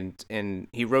everybody and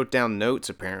he wrote down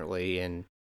notes apparently and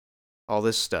all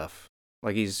this stuff.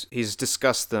 Like he's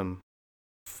discussed them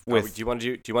with. Do you want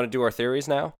to do our theories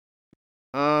now?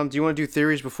 Do you want to do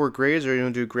theories before grades, or do you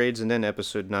want to do grades and then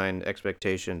episode 9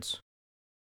 expectations?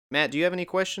 Matt, do you have any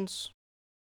questions?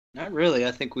 Not really.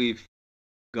 I think we've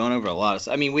gone over a lot of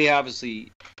stuff. I mean, we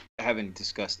obviously haven't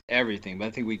discussed everything, but I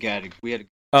think we had.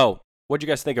 Oh, what'd you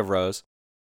guys think of Rose?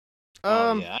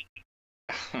 Yeah.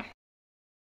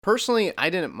 Personally,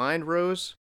 I didn't mind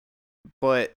Rose,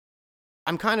 but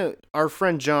I'm kind of our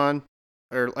friend John,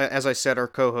 or as I said, our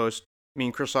co-host, me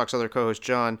and Chris Hawk's other co-host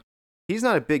John. He's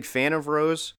not a big fan of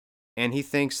Rose, and he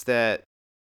thinks that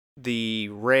the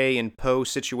Rey and Poe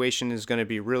situation is going to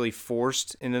be really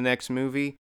forced in the next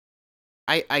movie.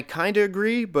 I kind of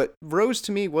agree, but Rose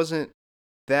to me wasn't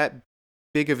that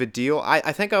big of a deal.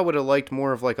 I think I would have liked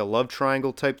more of like a love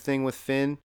triangle type thing with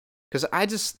Finn, because I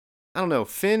don't know,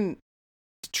 Finn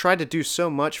tried to do so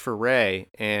much for Rey,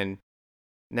 and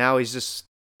now he's just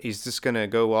going to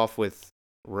go off with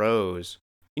Rose.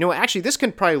 Actually, this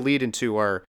can probably lead into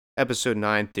our episode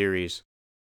 9 theories.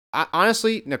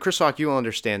 Honestly, now Chris Hawk, you'll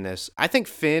understand this. I think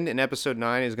Finn in episode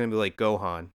 9 is gonna be like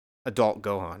Gohan, adult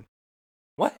Gohan.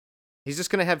 What? He's just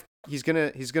gonna have he's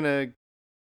gonna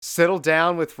settle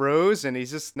down with Rose, and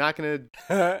he's just not gonna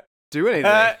do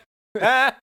anything.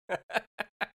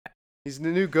 He's the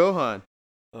new Gohan.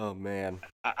 Oh man.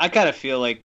 I kind of feel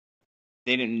like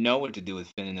they didn't know what to do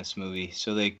with Finn in this movie,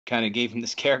 so they kind of gave him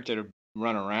this character to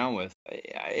run around with.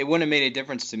 It wouldn't have made a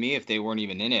difference to me if they weren't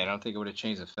even in it. I don't think it would have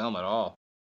changed the film at all.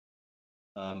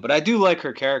 But I do like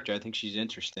her character. I think she's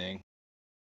interesting.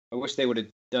 I wish they would have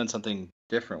done something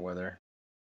different with her.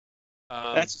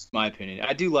 That's just my opinion.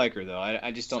 I do like her though.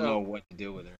 I just don't know what to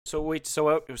do with her.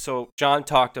 So John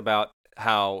talked about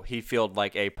how he felt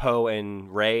like a Poe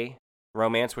and Rey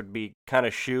romance would be kind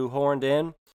of shoehorned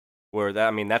in.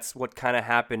 That's what kind of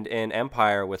happened in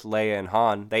Empire with Leia and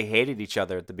Han. They hated each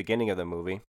other at the beginning of the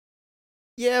movie.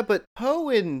 Yeah, but Poe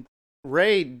and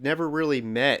Rey never really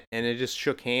met, and they just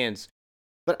shook hands.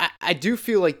 But I do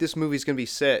feel like this movie's going to be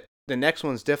set, the next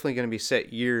one's definitely going to be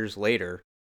set years later.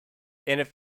 And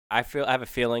if I have a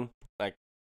feeling, like,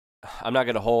 I'm not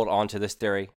going to hold on to this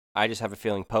theory. I just have a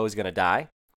feeling Poe's going to die,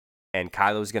 and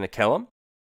Kylo's going to kill him,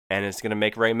 and it's going to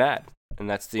make Rey mad. And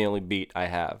that's the only beat I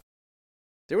have.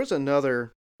 There was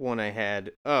another one I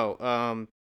had. I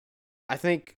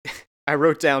think I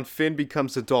wrote down Finn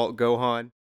becomes adult Gohan.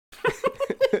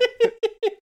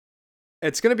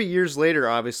 It's going to be years later,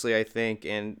 obviously, I think.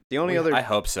 And the only I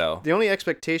hope so. The only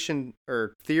expectation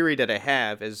or theory that I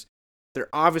have is they're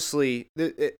obviously...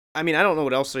 I don't know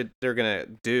what else they're going to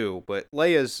do, but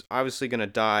Leia's obviously going to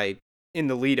die in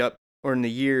the lead up or in the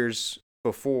years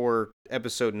before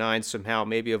episode 9 somehow,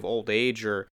 maybe of old age,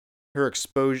 or her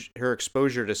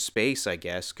exposure to space, I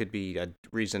guess, could be a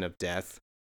reason of death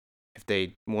if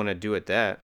they want to do it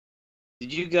that.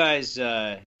 Did you guys,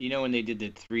 when they did the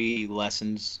 3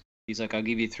 lessons? He's like, I'll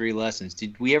give you 3 lessons.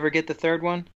 Did we ever get the third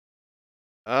one?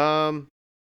 I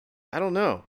don't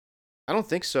know. I don't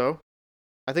think so.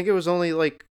 I think it was only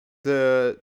like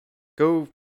yeah.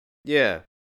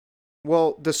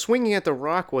 Well, the swinging at the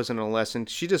rock wasn't a lesson.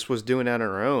 She just was doing it on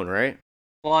her own, right?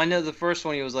 Well, I know the first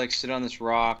one he was like, sit on this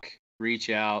rock, reach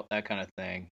out, that kind of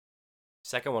thing.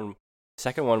 Second one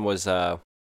was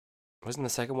wasn't the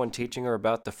second one teaching her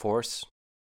about the Force?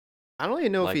 I don't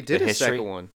even know if he did a second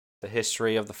one. The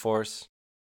history of the Force.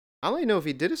 I don't even know if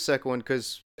he did a second one,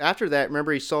 because after that,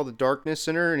 remember, he saw the darkness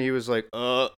in her, and he was like,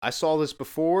 I saw this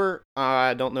before.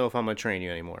 I don't know if I'm going to train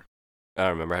you anymore. I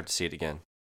don't remember. I have to see it again.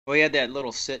 Well, he had that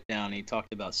little sit down. He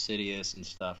talked about Sidious and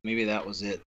stuff. Maybe that was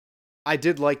it. I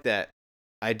did like that.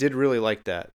 I did really like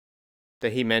that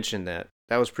he mentioned that.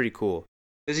 That was pretty cool.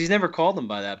 Because he's never called him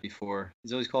by that before.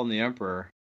 He's always called him the Emperor.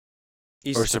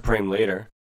 Or Supreme Leader.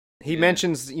 He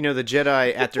mentions, the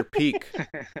Jedi at their peak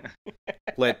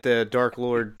let the Dark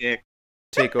Lord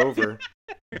take over.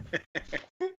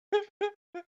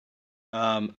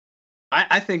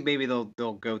 I think maybe they'll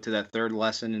go to that third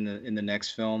lesson in the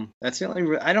next film. That's the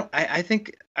only. I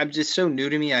think I'm just so new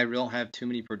to me. I don't have too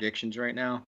many predictions right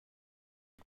now.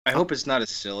 I hope it's not as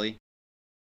silly.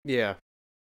 Yeah.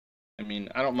 I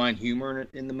don't mind humor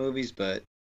in the movies, but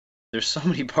there's so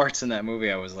many parts in that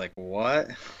movie I was like, what?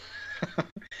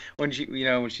 when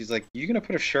she's like, you gonna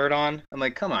put a shirt on? I'm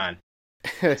like, come on.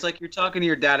 It's like you're talking to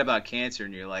your dad about cancer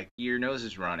and you're like, your nose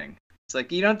is running. It's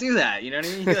like, you don't do that. You know what I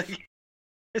mean? Like,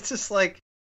 it's just like,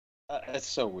 it's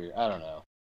so weird. I don't know.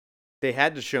 They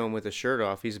had to show him with a shirt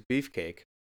off. He's a beefcake.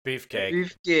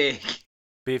 Beefcake.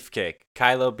 Beefcake.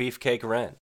 Kylo Beefcake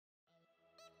Ren.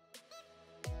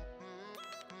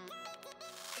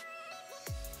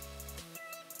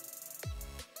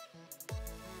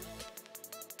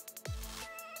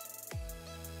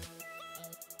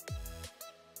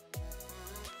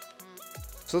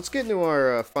 So let's get into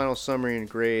our final summary and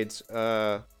grades.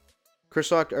 Chris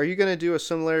Hawk, are you going to do a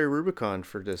similarity Rubicon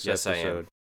for this episode?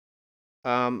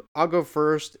 I am. I'll go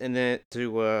first, and then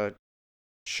to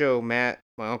show Matt,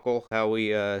 my uncle, how we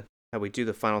do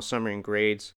the final summary and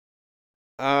grades.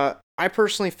 I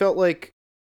personally felt like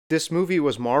this movie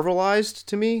was Marvelized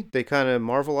to me. They kind of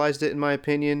Marvelized it, in my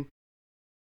opinion.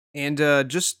 And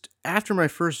just after my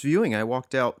first viewing, I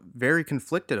walked out very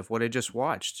conflicted of what I just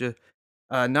watched.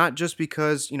 Not just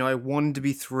because, I wanted to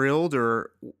be thrilled,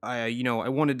 or I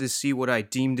wanted to see what I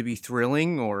deemed to be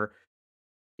thrilling, or,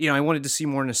 I wanted to see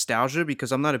more nostalgia,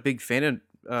 because I'm not a big fan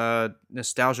of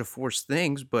nostalgia forced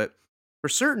things, but for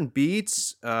certain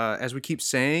beats, as we keep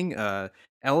saying,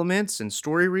 elements and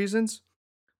story reasons,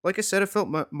 like I said, it felt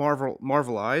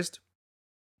marvelized,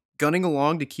 gunning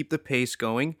along to keep the pace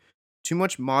going. Too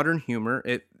much modern humor.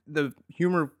 The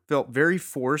humor felt very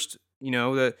forced.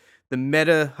 The the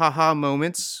meta haha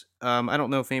moments. I don't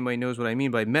know if anybody knows what I mean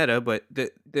by meta, but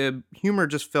the humor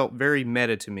just felt very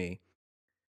meta to me.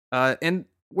 And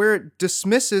where it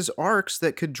dismisses arcs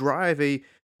that could drive a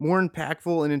more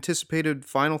impactful and anticipated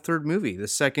final third movie. The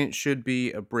second should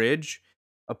be a bridge,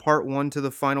 a part one to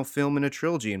the final film in a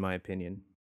trilogy, in my opinion.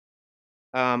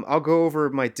 I'll go over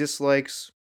my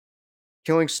dislikes.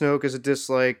 Killing Snoke is a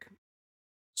dislike.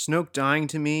 Snoke dying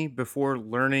to me before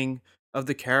learning of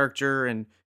the character and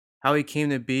how he came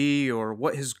to be or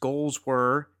what his goals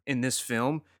were in this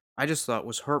film, I just thought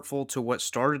was hurtful to what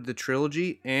started the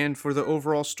trilogy and for the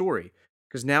overall story.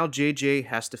 Because now JJ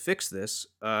has to fix this.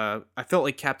 I felt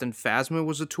like Captain Phasma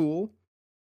was a tool.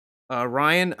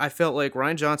 I felt like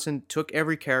Ryan Johnson took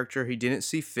every character he didn't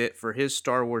see fit for his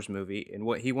Star Wars movie and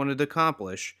what he wanted to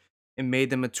accomplish and made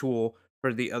them a tool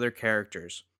for the other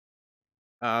characters.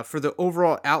 For the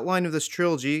overall outline of this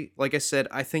trilogy, like I said,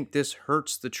 I think this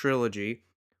hurts the trilogy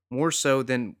more so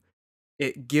than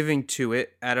it giving to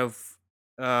it out of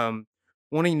um,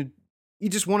 wanting to, he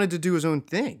just wanted to do his own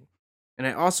thing. And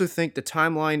I also think the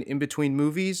timeline in between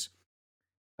movies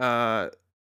uh,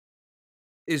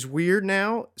 is weird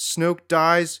now. Snoke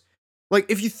dies. Like,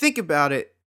 if you think about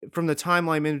it from the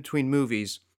timeline in between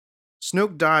movies,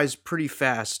 Snoke dies pretty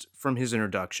fast from his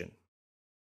introduction.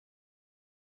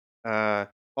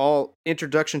 All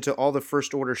introduction to all the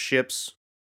First Order ships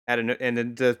and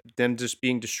then them just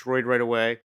being destroyed right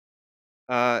away.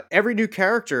 Every new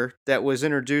character that was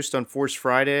introduced on Force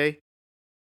Friday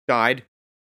died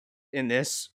in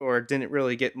this, or didn't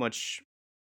really get much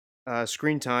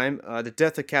screen time. The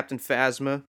death of Captain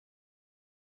Phasma.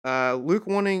 Luke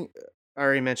wanting, I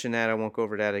already mentioned that. I won't go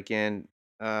over that again.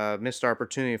 Missed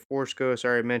opportunity of Force Ghost. I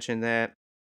already mentioned that.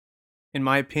 In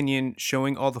my opinion,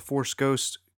 showing all the Force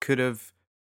Ghosts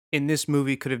in this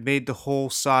movie could have made the whole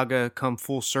saga come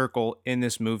full circle in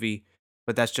this movie,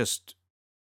 but that's just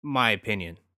my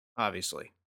opinion,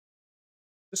 obviously.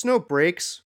 There's no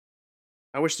breaks.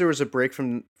 I wish there was a break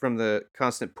from the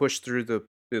constant push through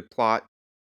the plot.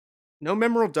 No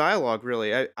memorable dialogue,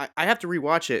 really. I have to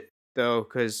rewatch it though,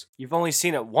 because You've only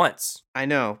seen it once. I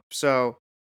know. So,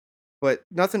 but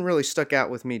nothing really stuck out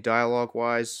with me dialogue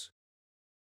wise.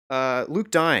 Luke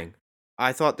dying.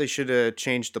 I thought they should have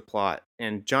changed the plot,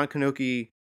 and John Kanoki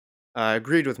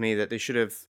agreed with me that they should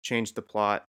have changed the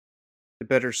plot to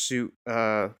better suit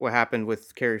what happened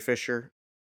with Carrie Fisher.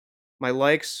 My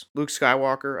likes, Luke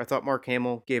Skywalker. I thought Mark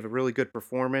Hamill gave a really good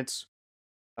performance.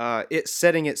 It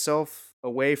setting itself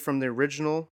away from the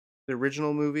original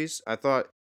movies. I thought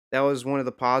that was one of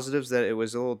the positives, that it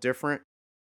was a little different,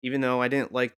 even though I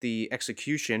didn't like the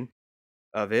execution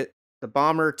of it. The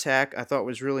bomber attack I thought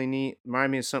was really neat.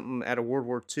 Reminded me of something out of World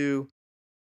War II.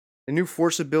 The new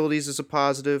force abilities is a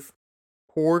positive.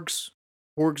 Porgs.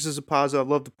 Porgs is a positive. I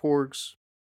love the Porgs.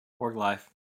 Porg life.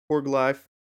 Porg life.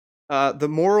 The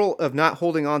moral of not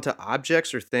holding on to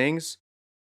objects or things.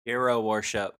 Hero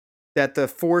worship. That the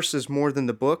force is more than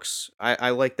the books.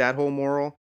 I like that whole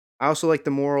moral. I also like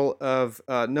the moral of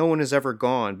no one is ever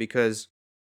gone, because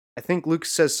I think Luke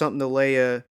says something to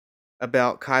Leia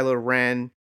about Kylo Ren.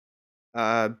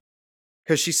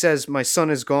 Because she says, my son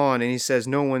is gone, and he says,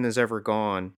 no one is ever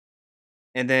gone.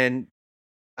 And then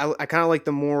I kind of like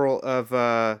the moral of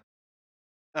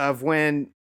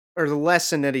when, or the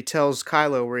lesson that he tells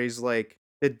Kylo, where he's like,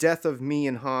 the death of me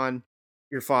and Han,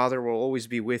 your father, will always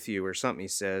be with you, or something he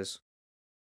says.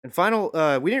 And final,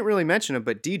 we didn't really mention him,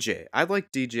 but DJ. I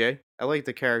like DJ. I like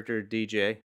the character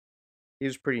DJ. He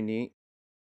was pretty neat.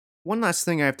 One last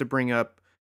thing I have to bring up.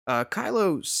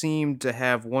 Kylo seemed to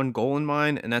have one goal in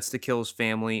mind, and that's to kill his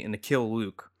family and to kill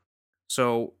Luke.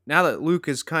 So now that Luke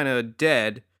is kind of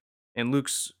dead and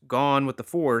Luke's gone with the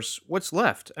Force, what's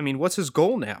left? I mean, what's his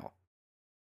goal now?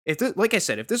 Like I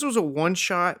said, if this was a one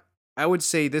shot, I would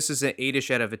say this is an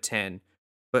 8-ish out of a 10.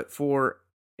 But for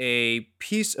a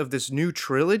piece of this new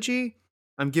trilogy,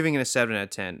 I'm giving it a 7 out of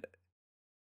 10.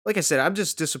 Like I said, I'm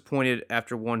just disappointed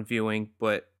after one viewing,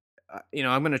 but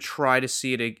I'm gonna try to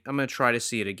see it. I'm gonna try to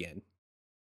see it again.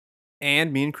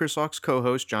 And me and Chris Hawk's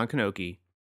co-host John Kanoki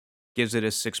gives it a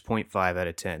 6.5 out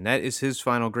of 10. That is his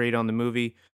final grade on the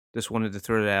movie. Just wanted to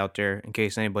throw that out there in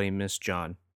case anybody missed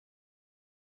John.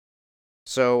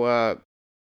 So,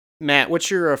 Matt, what's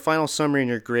your final summary and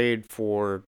your grade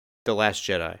for The Last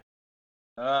Jedi?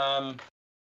 I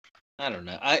don't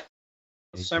know.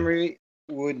 Summary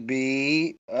would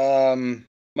be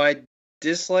my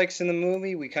dislikes in the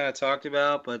movie we kind of talked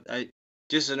about, but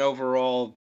just an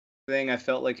overall thing, I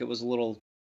felt like it was a little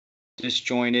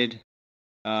disjointed.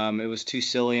 It was too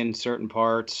silly in certain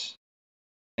parts,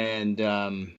 and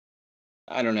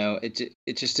I don't know.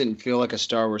 It just didn't feel like a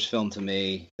Star Wars film to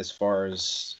me as far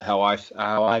as how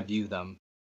I view them.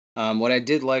 What I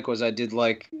did like was I did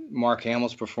like Mark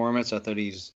Hamill's performance. I thought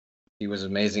he was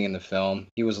amazing in the film.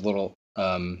 He was a little.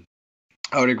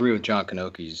 I would agree with John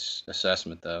Kanoki's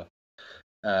assessment though.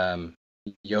 Um,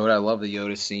 Yoda, I love the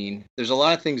Yoda scene. There's a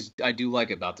lot of things I do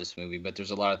like about this movie, but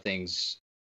there's a lot of things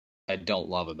I don't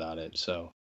love about it.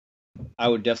 So I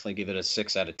would definitely give it a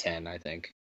 6 out of 10. I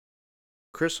think.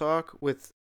 Chris Hawk with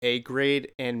a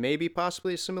grade and maybe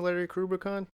possibly a similarity to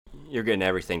Rubicon. You're getting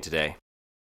everything today.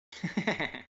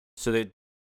 So the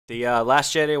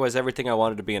Last Jedi was everything I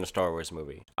wanted to be in a Star Wars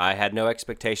movie. I had no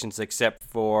expectations except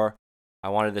for I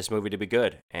wanted this movie to be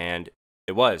good, and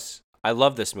it was. I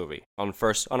loved this movie. On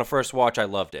a first watch, I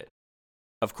loved it.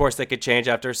 Of course, they could change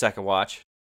after a second watch.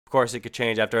 Of course, it could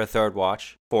change after a third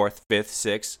watch, fourth, fifth,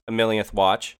 sixth, a millionth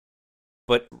watch.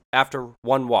 But after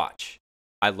one watch,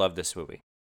 I loved this movie.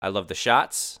 I loved the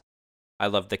shots. I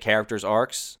loved the characters'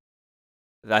 arcs.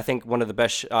 I think one of the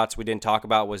best shots we didn't talk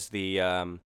about was the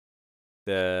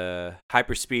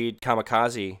hyperspeed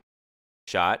kamikaze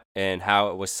shot and how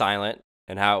it was silent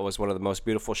and how it was one of the most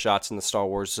beautiful shots in the Star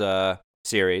Wars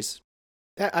series.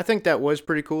 I think that was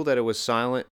pretty cool that it was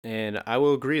silent, and I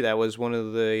will agree that was one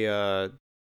of the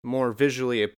more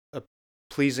visually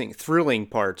pleasing, thrilling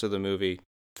parts of the movie.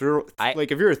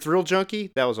 Like if you're a thrill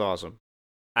junkie, that was awesome.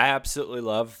 I absolutely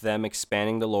love them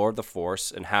expanding the lore of the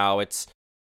Force and how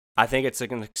I think it's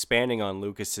like an expanding on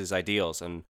Lucas's ideals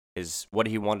and what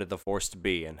he wanted the Force to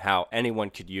be and how anyone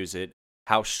could use it,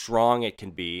 how strong it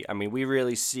can be. I mean, we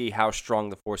really see how strong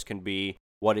the Force can be,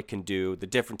 what it can do, the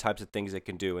different types of things it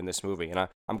can do in this movie, and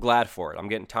I'm glad for it. I'm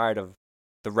getting tired of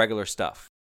the regular stuff.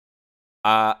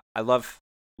 I love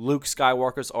Luke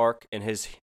Skywalker's arc and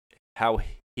how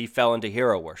he fell into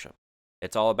hero worship.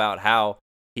 It's all about how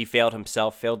he failed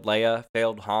himself, failed Leia,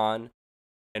 failed Han,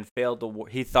 and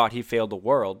he thought he failed the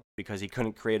world because he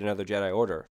couldn't create another Jedi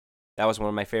Order. That was one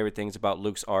of my favorite things about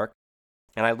Luke's arc,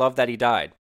 and I love that he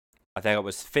died. I think it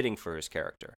was fitting for his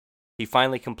character. He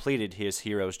finally completed his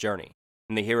hero's journey.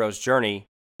 In the hero's journey,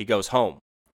 he goes home.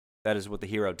 That is what the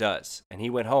hero does. And he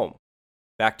went home,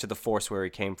 back to the Force where he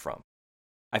came from.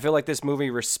 I feel like this movie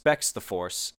respects the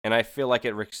Force, and I feel like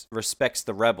it respects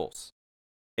the rebels.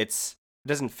 It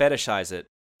doesn't fetishize it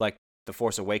like The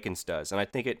Force Awakens does, and I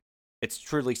think it's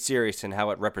truly serious in how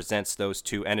it represents those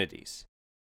two entities.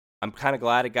 I'm kind of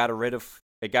glad it got rid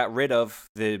of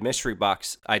the mystery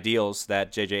box ideals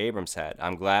that J.J. Abrams had.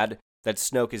 I'm glad that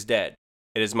Snoke is dead.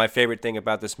 It is my favorite thing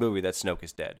about this movie that Snoke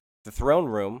is dead. The throne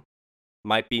room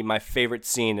might be my favorite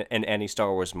scene in any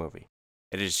Star Wars movie.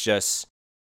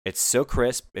 It's so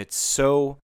crisp. It's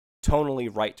so tonally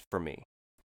right for me.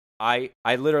 I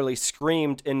literally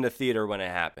screamed in the theater when it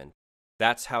happened.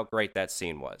 That's how great that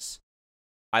scene was.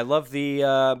 I love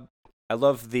the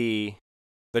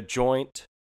joint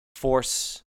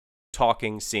Force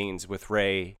talking scenes with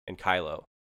Rey and Kylo.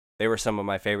 They were some of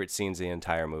my favorite scenes in the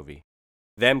entire movie.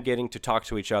 Them getting to talk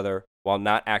to each other while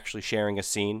not actually sharing a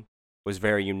scene was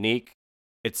very unique.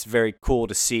 It's very cool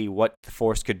to see what the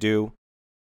Force could do,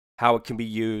 how it can be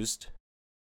used,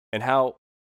 and how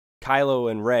Kylo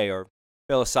and Rey are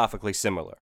philosophically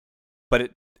similar.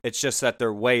 But it's just that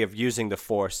their way of using the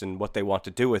Force and what they want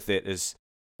to do with it is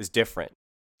different.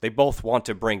 They both want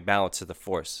to bring balance to the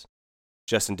Force,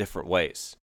 just in different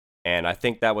ways. And I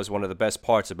think that was one of the best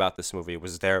parts about this movie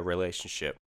was their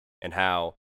relationship and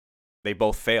how they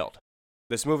both failed.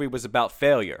 This movie was about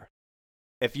failure.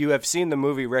 If you have seen the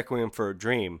movie Requiem for a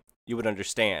Dream, you would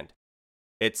understand.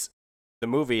 The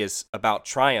movie is about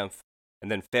triumph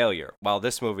and then failure, while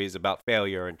this movie is about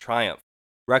failure and triumph.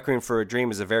 Requiem for a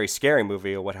Dream is a very scary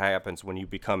movie of what happens when you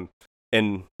become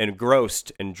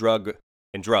engrossed in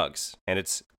drugs. And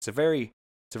it's a very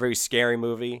scary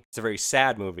movie. It's a very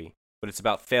sad movie, but it's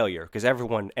about failure because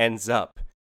everyone ends up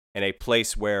in a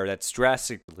place where that's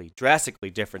drastically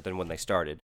different than when they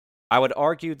started. I would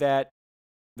argue that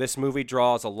this movie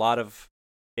draws a lot of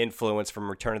influence from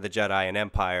Return of the Jedi and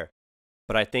Empire,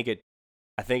 but I think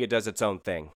it does its own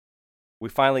thing. We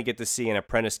finally get to see an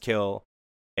apprentice kill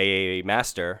a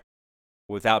master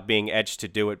without being edged to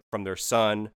do it from their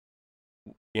son.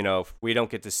 You know, we don't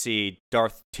get to see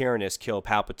Darth Tyrannus kill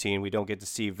Palpatine. We don't get to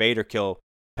see Vader kill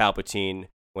Palpatine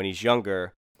when he's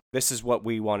younger. This is what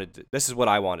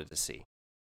I wanted to see.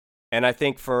 And I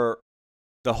think for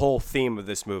the whole theme of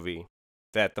this movie,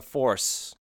 that the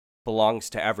Force belongs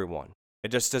to everyone. It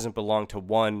just doesn't belong to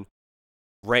one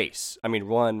race. I mean,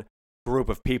 one group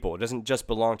of people. It doesn't just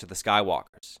belong to the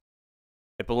Skywalkers.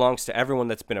 It belongs to everyone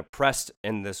that's been oppressed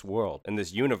in this world, in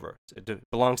this universe. It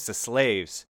belongs to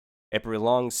slaves. It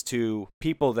belongs to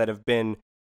people that have been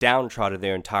downtrodden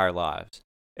their entire lives.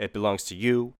 It belongs to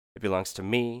you. It belongs to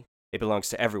me. It belongs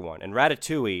to everyone. And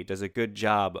Ratatouille does a good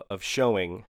job of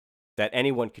showing that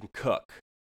anyone can cook.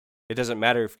 It doesn't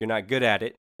matter if you're not good at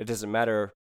it. It doesn't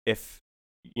matter if,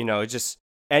 it's just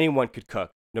anyone could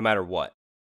cook no matter what.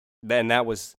 Then that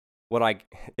was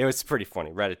it was pretty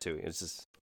funny. Ratatouille. It was just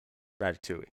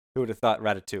Ratatouille. Who would have thought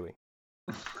Ratatouille?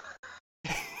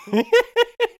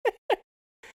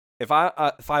 If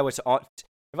I was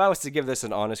to give this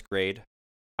an honest grade,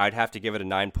 I'd have to give it a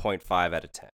 9.5 out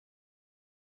of 10.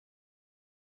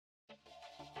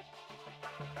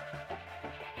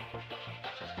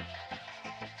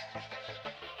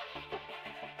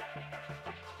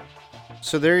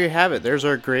 So there you have it. There's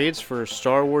our grades for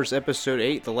Star Wars Episode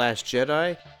 8, The Last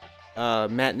Jedi.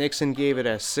 Matt Nixon gave it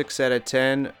a 6 out of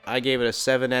 10. I gave it a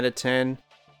 7 out of 10.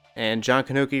 And John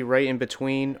Kanuki, right in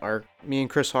between, me and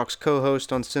Chris Hawk's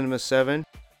co-host on Cinema 7,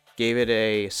 gave it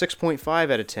a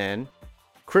 6.5 out of 10.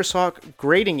 Chris Hawk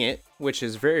grading it, which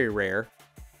is very rare,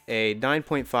 a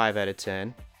 9.5 out of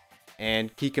 10.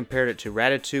 And he compared it to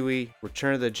Ratatouille,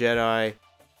 Return of the Jedi.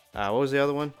 What was the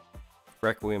other one?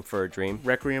 Requiem for a Dream.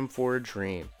 Requiem for a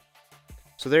Dream.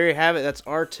 So there you have it. That's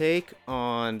our take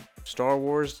on Star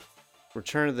Wars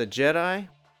Return of the Jedi.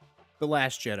 The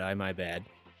Last Jedi, my bad.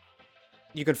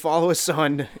 You can follow us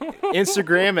on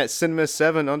Instagram at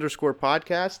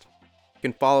cinema7_podcast. You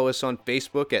can follow us on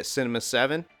Facebook at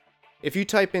cinema7. If you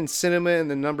type in cinema and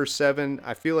the number 7,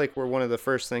 I feel like we're one of the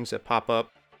first things that pop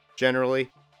up generally.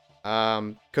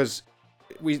 Because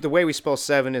the way we spell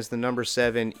 7 is the number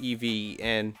 7,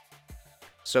 EVEN.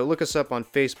 So look us up on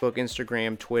Facebook,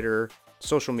 Instagram, Twitter,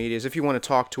 social medias. If you want to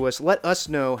talk to us, let us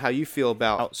know how you feel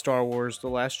about Star Wars The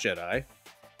Last Jedi.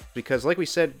 Because like we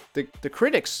said, the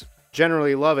critics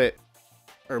generally love it.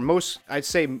 Or I'd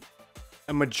say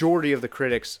a majority of the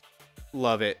critics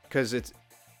love it. Because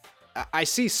I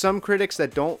see some critics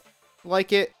that don't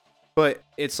like it, but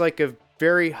it's like a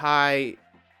very high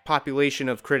population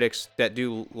of critics that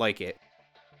do like it.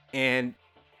 And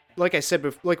like we said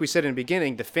in the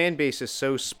beginning, the fan base is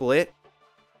so split.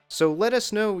 So let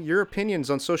us know your opinions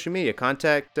on social media.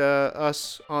 Contact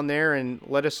us on there and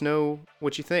let us know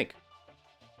what you think.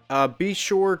 Be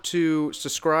sure to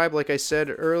subscribe, like I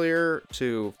said earlier,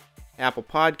 to Apple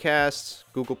Podcasts,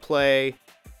 Google Play,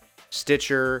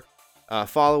 Stitcher.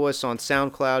 Follow us on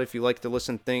SoundCloud if you like to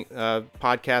listen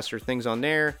podcasts or things on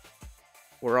there.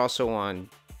 We're also on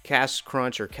Cast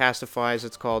Crunch or Castify as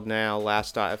it's called now,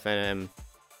 Last.fm.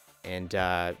 And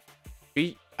I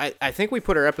think we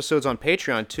put our episodes on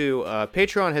Patreon too.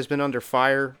 Patreon has been under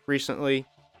fire recently.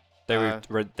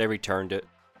 They returned it.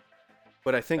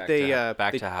 But I think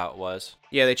back to how it was.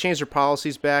 Yeah, they changed their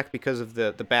policies back because of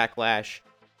the backlash,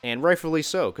 and rightfully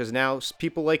so. Because now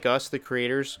people like us, the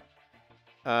creators,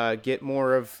 get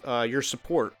more of your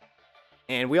support.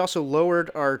 And we also lowered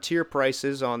our tier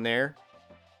prices on there,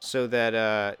 so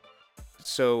that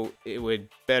so it would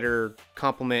better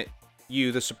complement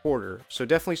you, the supporter. So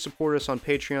definitely support us on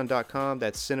patreon.com.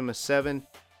 That's cinema7,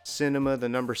 cinema the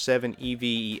number 7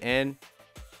 EVEN.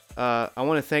 I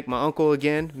want to thank my uncle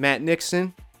again, Matt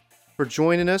Nixon, for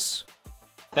joining us.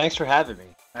 Thanks for having me.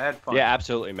 I had fun. Yeah,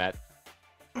 absolutely, Matt.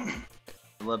 I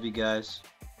love you guys.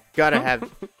 Gotta have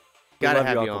you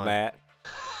Uncle on. Matt.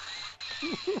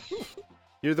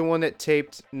 You're the one that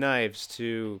taped knives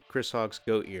to Chris Hog's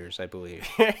goat ears, I believe.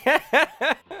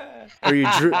 Or you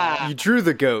drew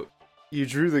the goat. You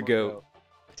drew the goat.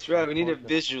 That's right. We need a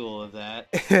visual of that.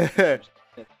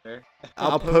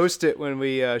 I'll post it when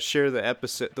we share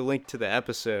the link to the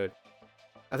episode.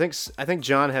 I think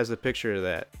John has a picture of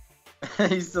that.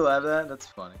 You still have that? That's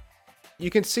funny. You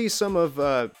can see some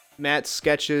of Matt's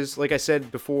sketches, like I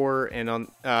said before, and on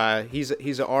he's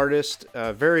an artist,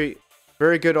 very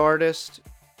very good artist.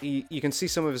 You can see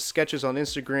some of his sketches on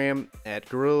Instagram at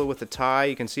Gorilla with a Tie.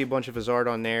 You can see a bunch of his art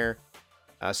on there.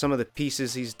 Some of the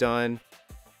pieces he's done.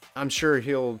 I'm sure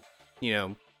he'll,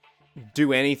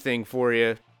 do anything for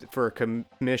you for a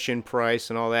commission price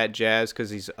and all that jazz because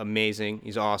he's amazing.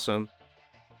 He's awesome.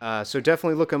 So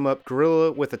definitely look him up.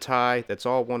 Gorilla with a Tie. That's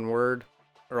all one word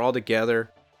or all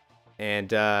together. And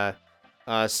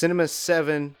Cinema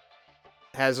 7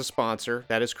 has a sponsor.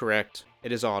 That is correct.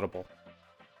 It is Audible.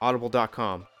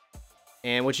 Audible.com.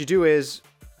 And what you do is,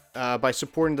 by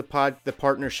supporting the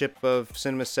partnership of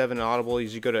Cinema 7 and Audible,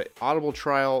 is you go to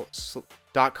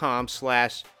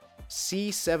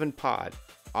audibletrial.com/C7pod.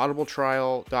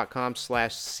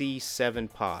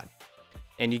 audibletrial.com/C7pod.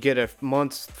 And you get a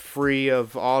month free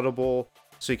of Audible,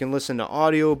 so you can listen to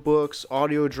audiobooks,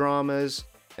 audio dramas,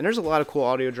 and there's a lot of cool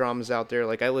audio dramas out there.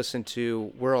 Like I listen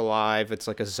to We're Alive. It's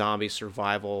like a zombie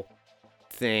survival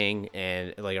thing,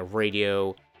 and like a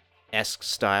radio esque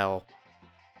style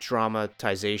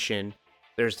dramatization.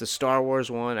 There's the Star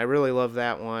Wars one. I really love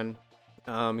that one.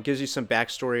 It gives you some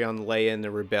backstory on Leia and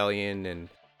the rebellion, and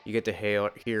you get to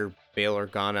hear Bail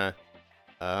Organa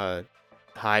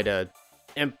hide a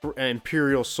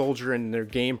Imperial soldier in their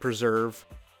game preserve,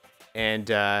 and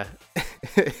stuff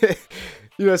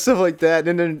like that.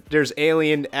 And then there's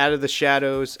Alien Out of the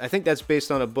Shadows. I think that's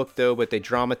based on a book though, but they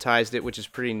dramatized it, which is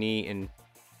pretty neat. And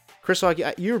Chris Hawk,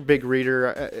 you're a big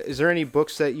reader. Is there any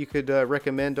books that you could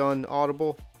recommend on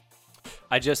Audible?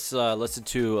 I just listened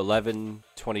to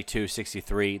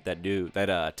 11/22/63,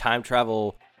 that time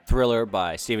travel thriller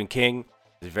by Stephen King.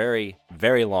 It's very,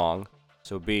 very long,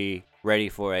 so be ready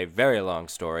for a very long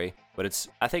story. But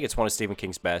I think it's one of Stephen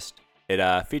King's best. It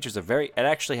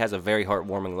actually has a very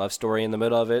heartwarming love story in the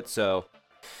middle of it, so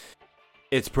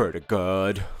it's pretty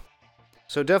good.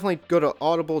 So definitely go to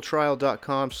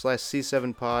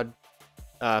audibletrial.com/C7pod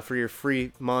for your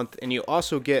free month, and you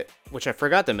also get, which I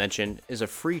forgot to mention, is you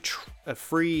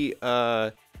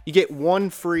get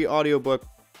one free audiobook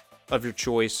of your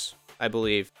choice, I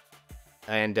believe,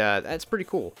 and that's pretty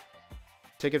cool.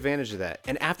 Take advantage of that.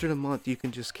 And after the month, you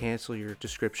can just cancel your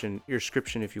subscription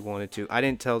if you wanted to.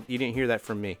 You didn't hear that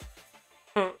from me.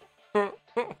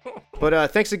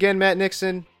 But thanks again, Matt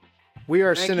Nixon. We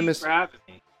are Thank you for having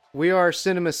me. We are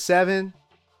Cinema 7.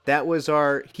 That was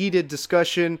our heated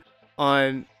discussion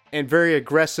and very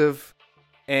aggressive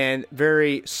and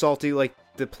very salty, like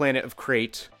the planet of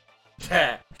Crate,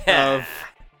 of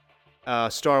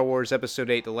Star Wars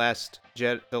Episode 8, The Last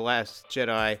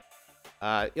Jedi.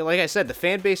 Like I said, the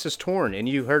fan base is torn, and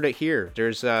you heard it here.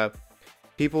 There's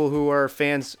people who are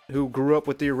fans who grew up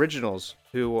with the originals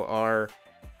who are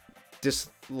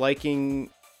disliking,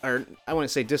 or I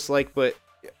wouldn't say dislike, but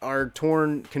are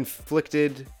torn,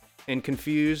 conflicted, and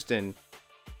confused. And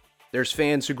there's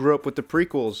fans who grew up with the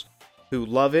prequels who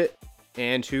love it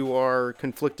and who are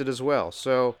conflicted as well.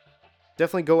 So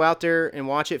definitely go out there and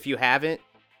watch it if you haven't.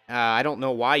 I don't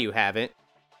know why you haven't.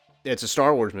 It's a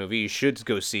Star Wars movie. You should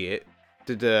go see it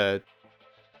to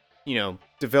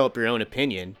develop your own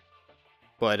opinion.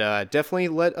 But definitely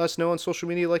let us know on social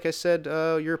media, like I said,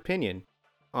 your opinion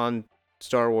on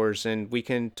Star Wars, and we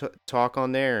can talk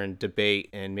on there and debate,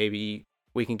 and maybe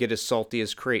we can get as salty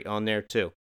as Crate on there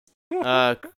too.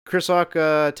 Chris Hawk,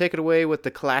 take it away with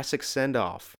the classic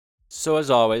send-off. So as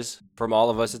always, from all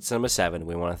of us at Cinema 7,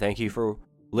 we want to thank you for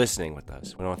listening with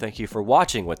us. We want to thank you for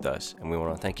watching with us, and we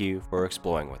want to thank you for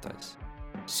exploring with us.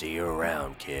 See you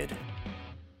around, kid.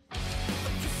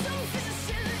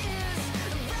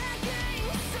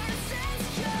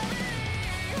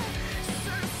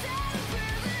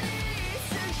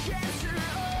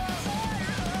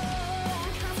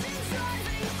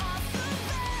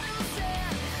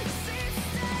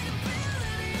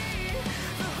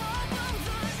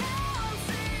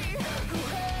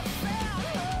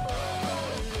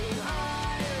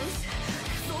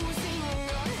 Closing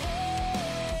your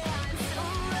hands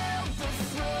around the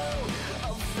throne.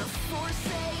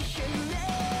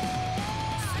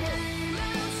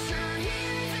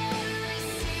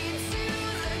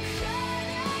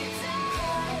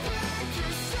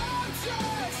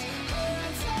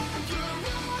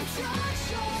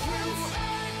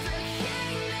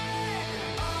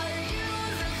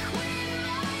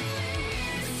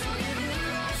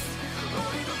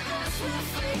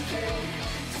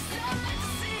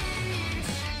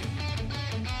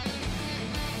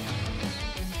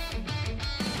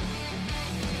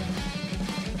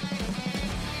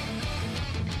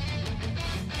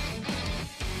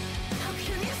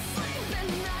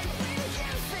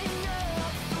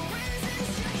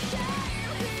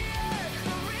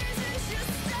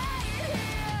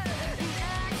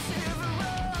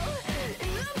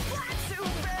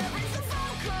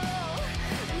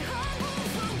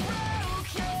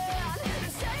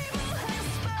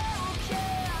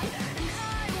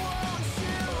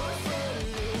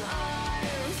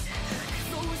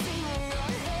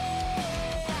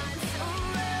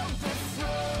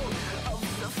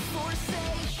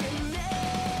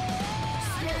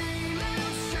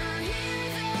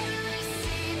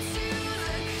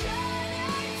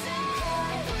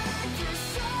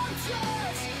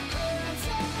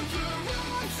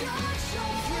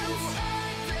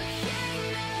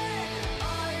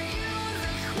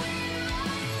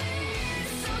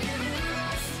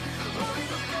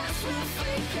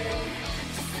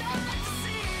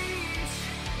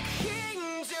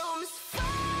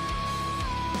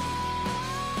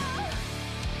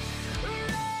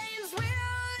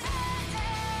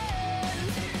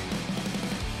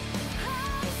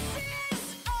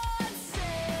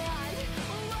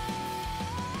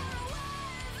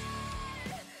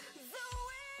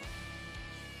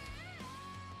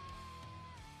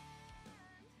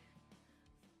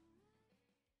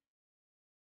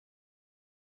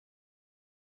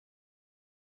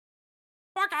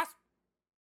 podcast.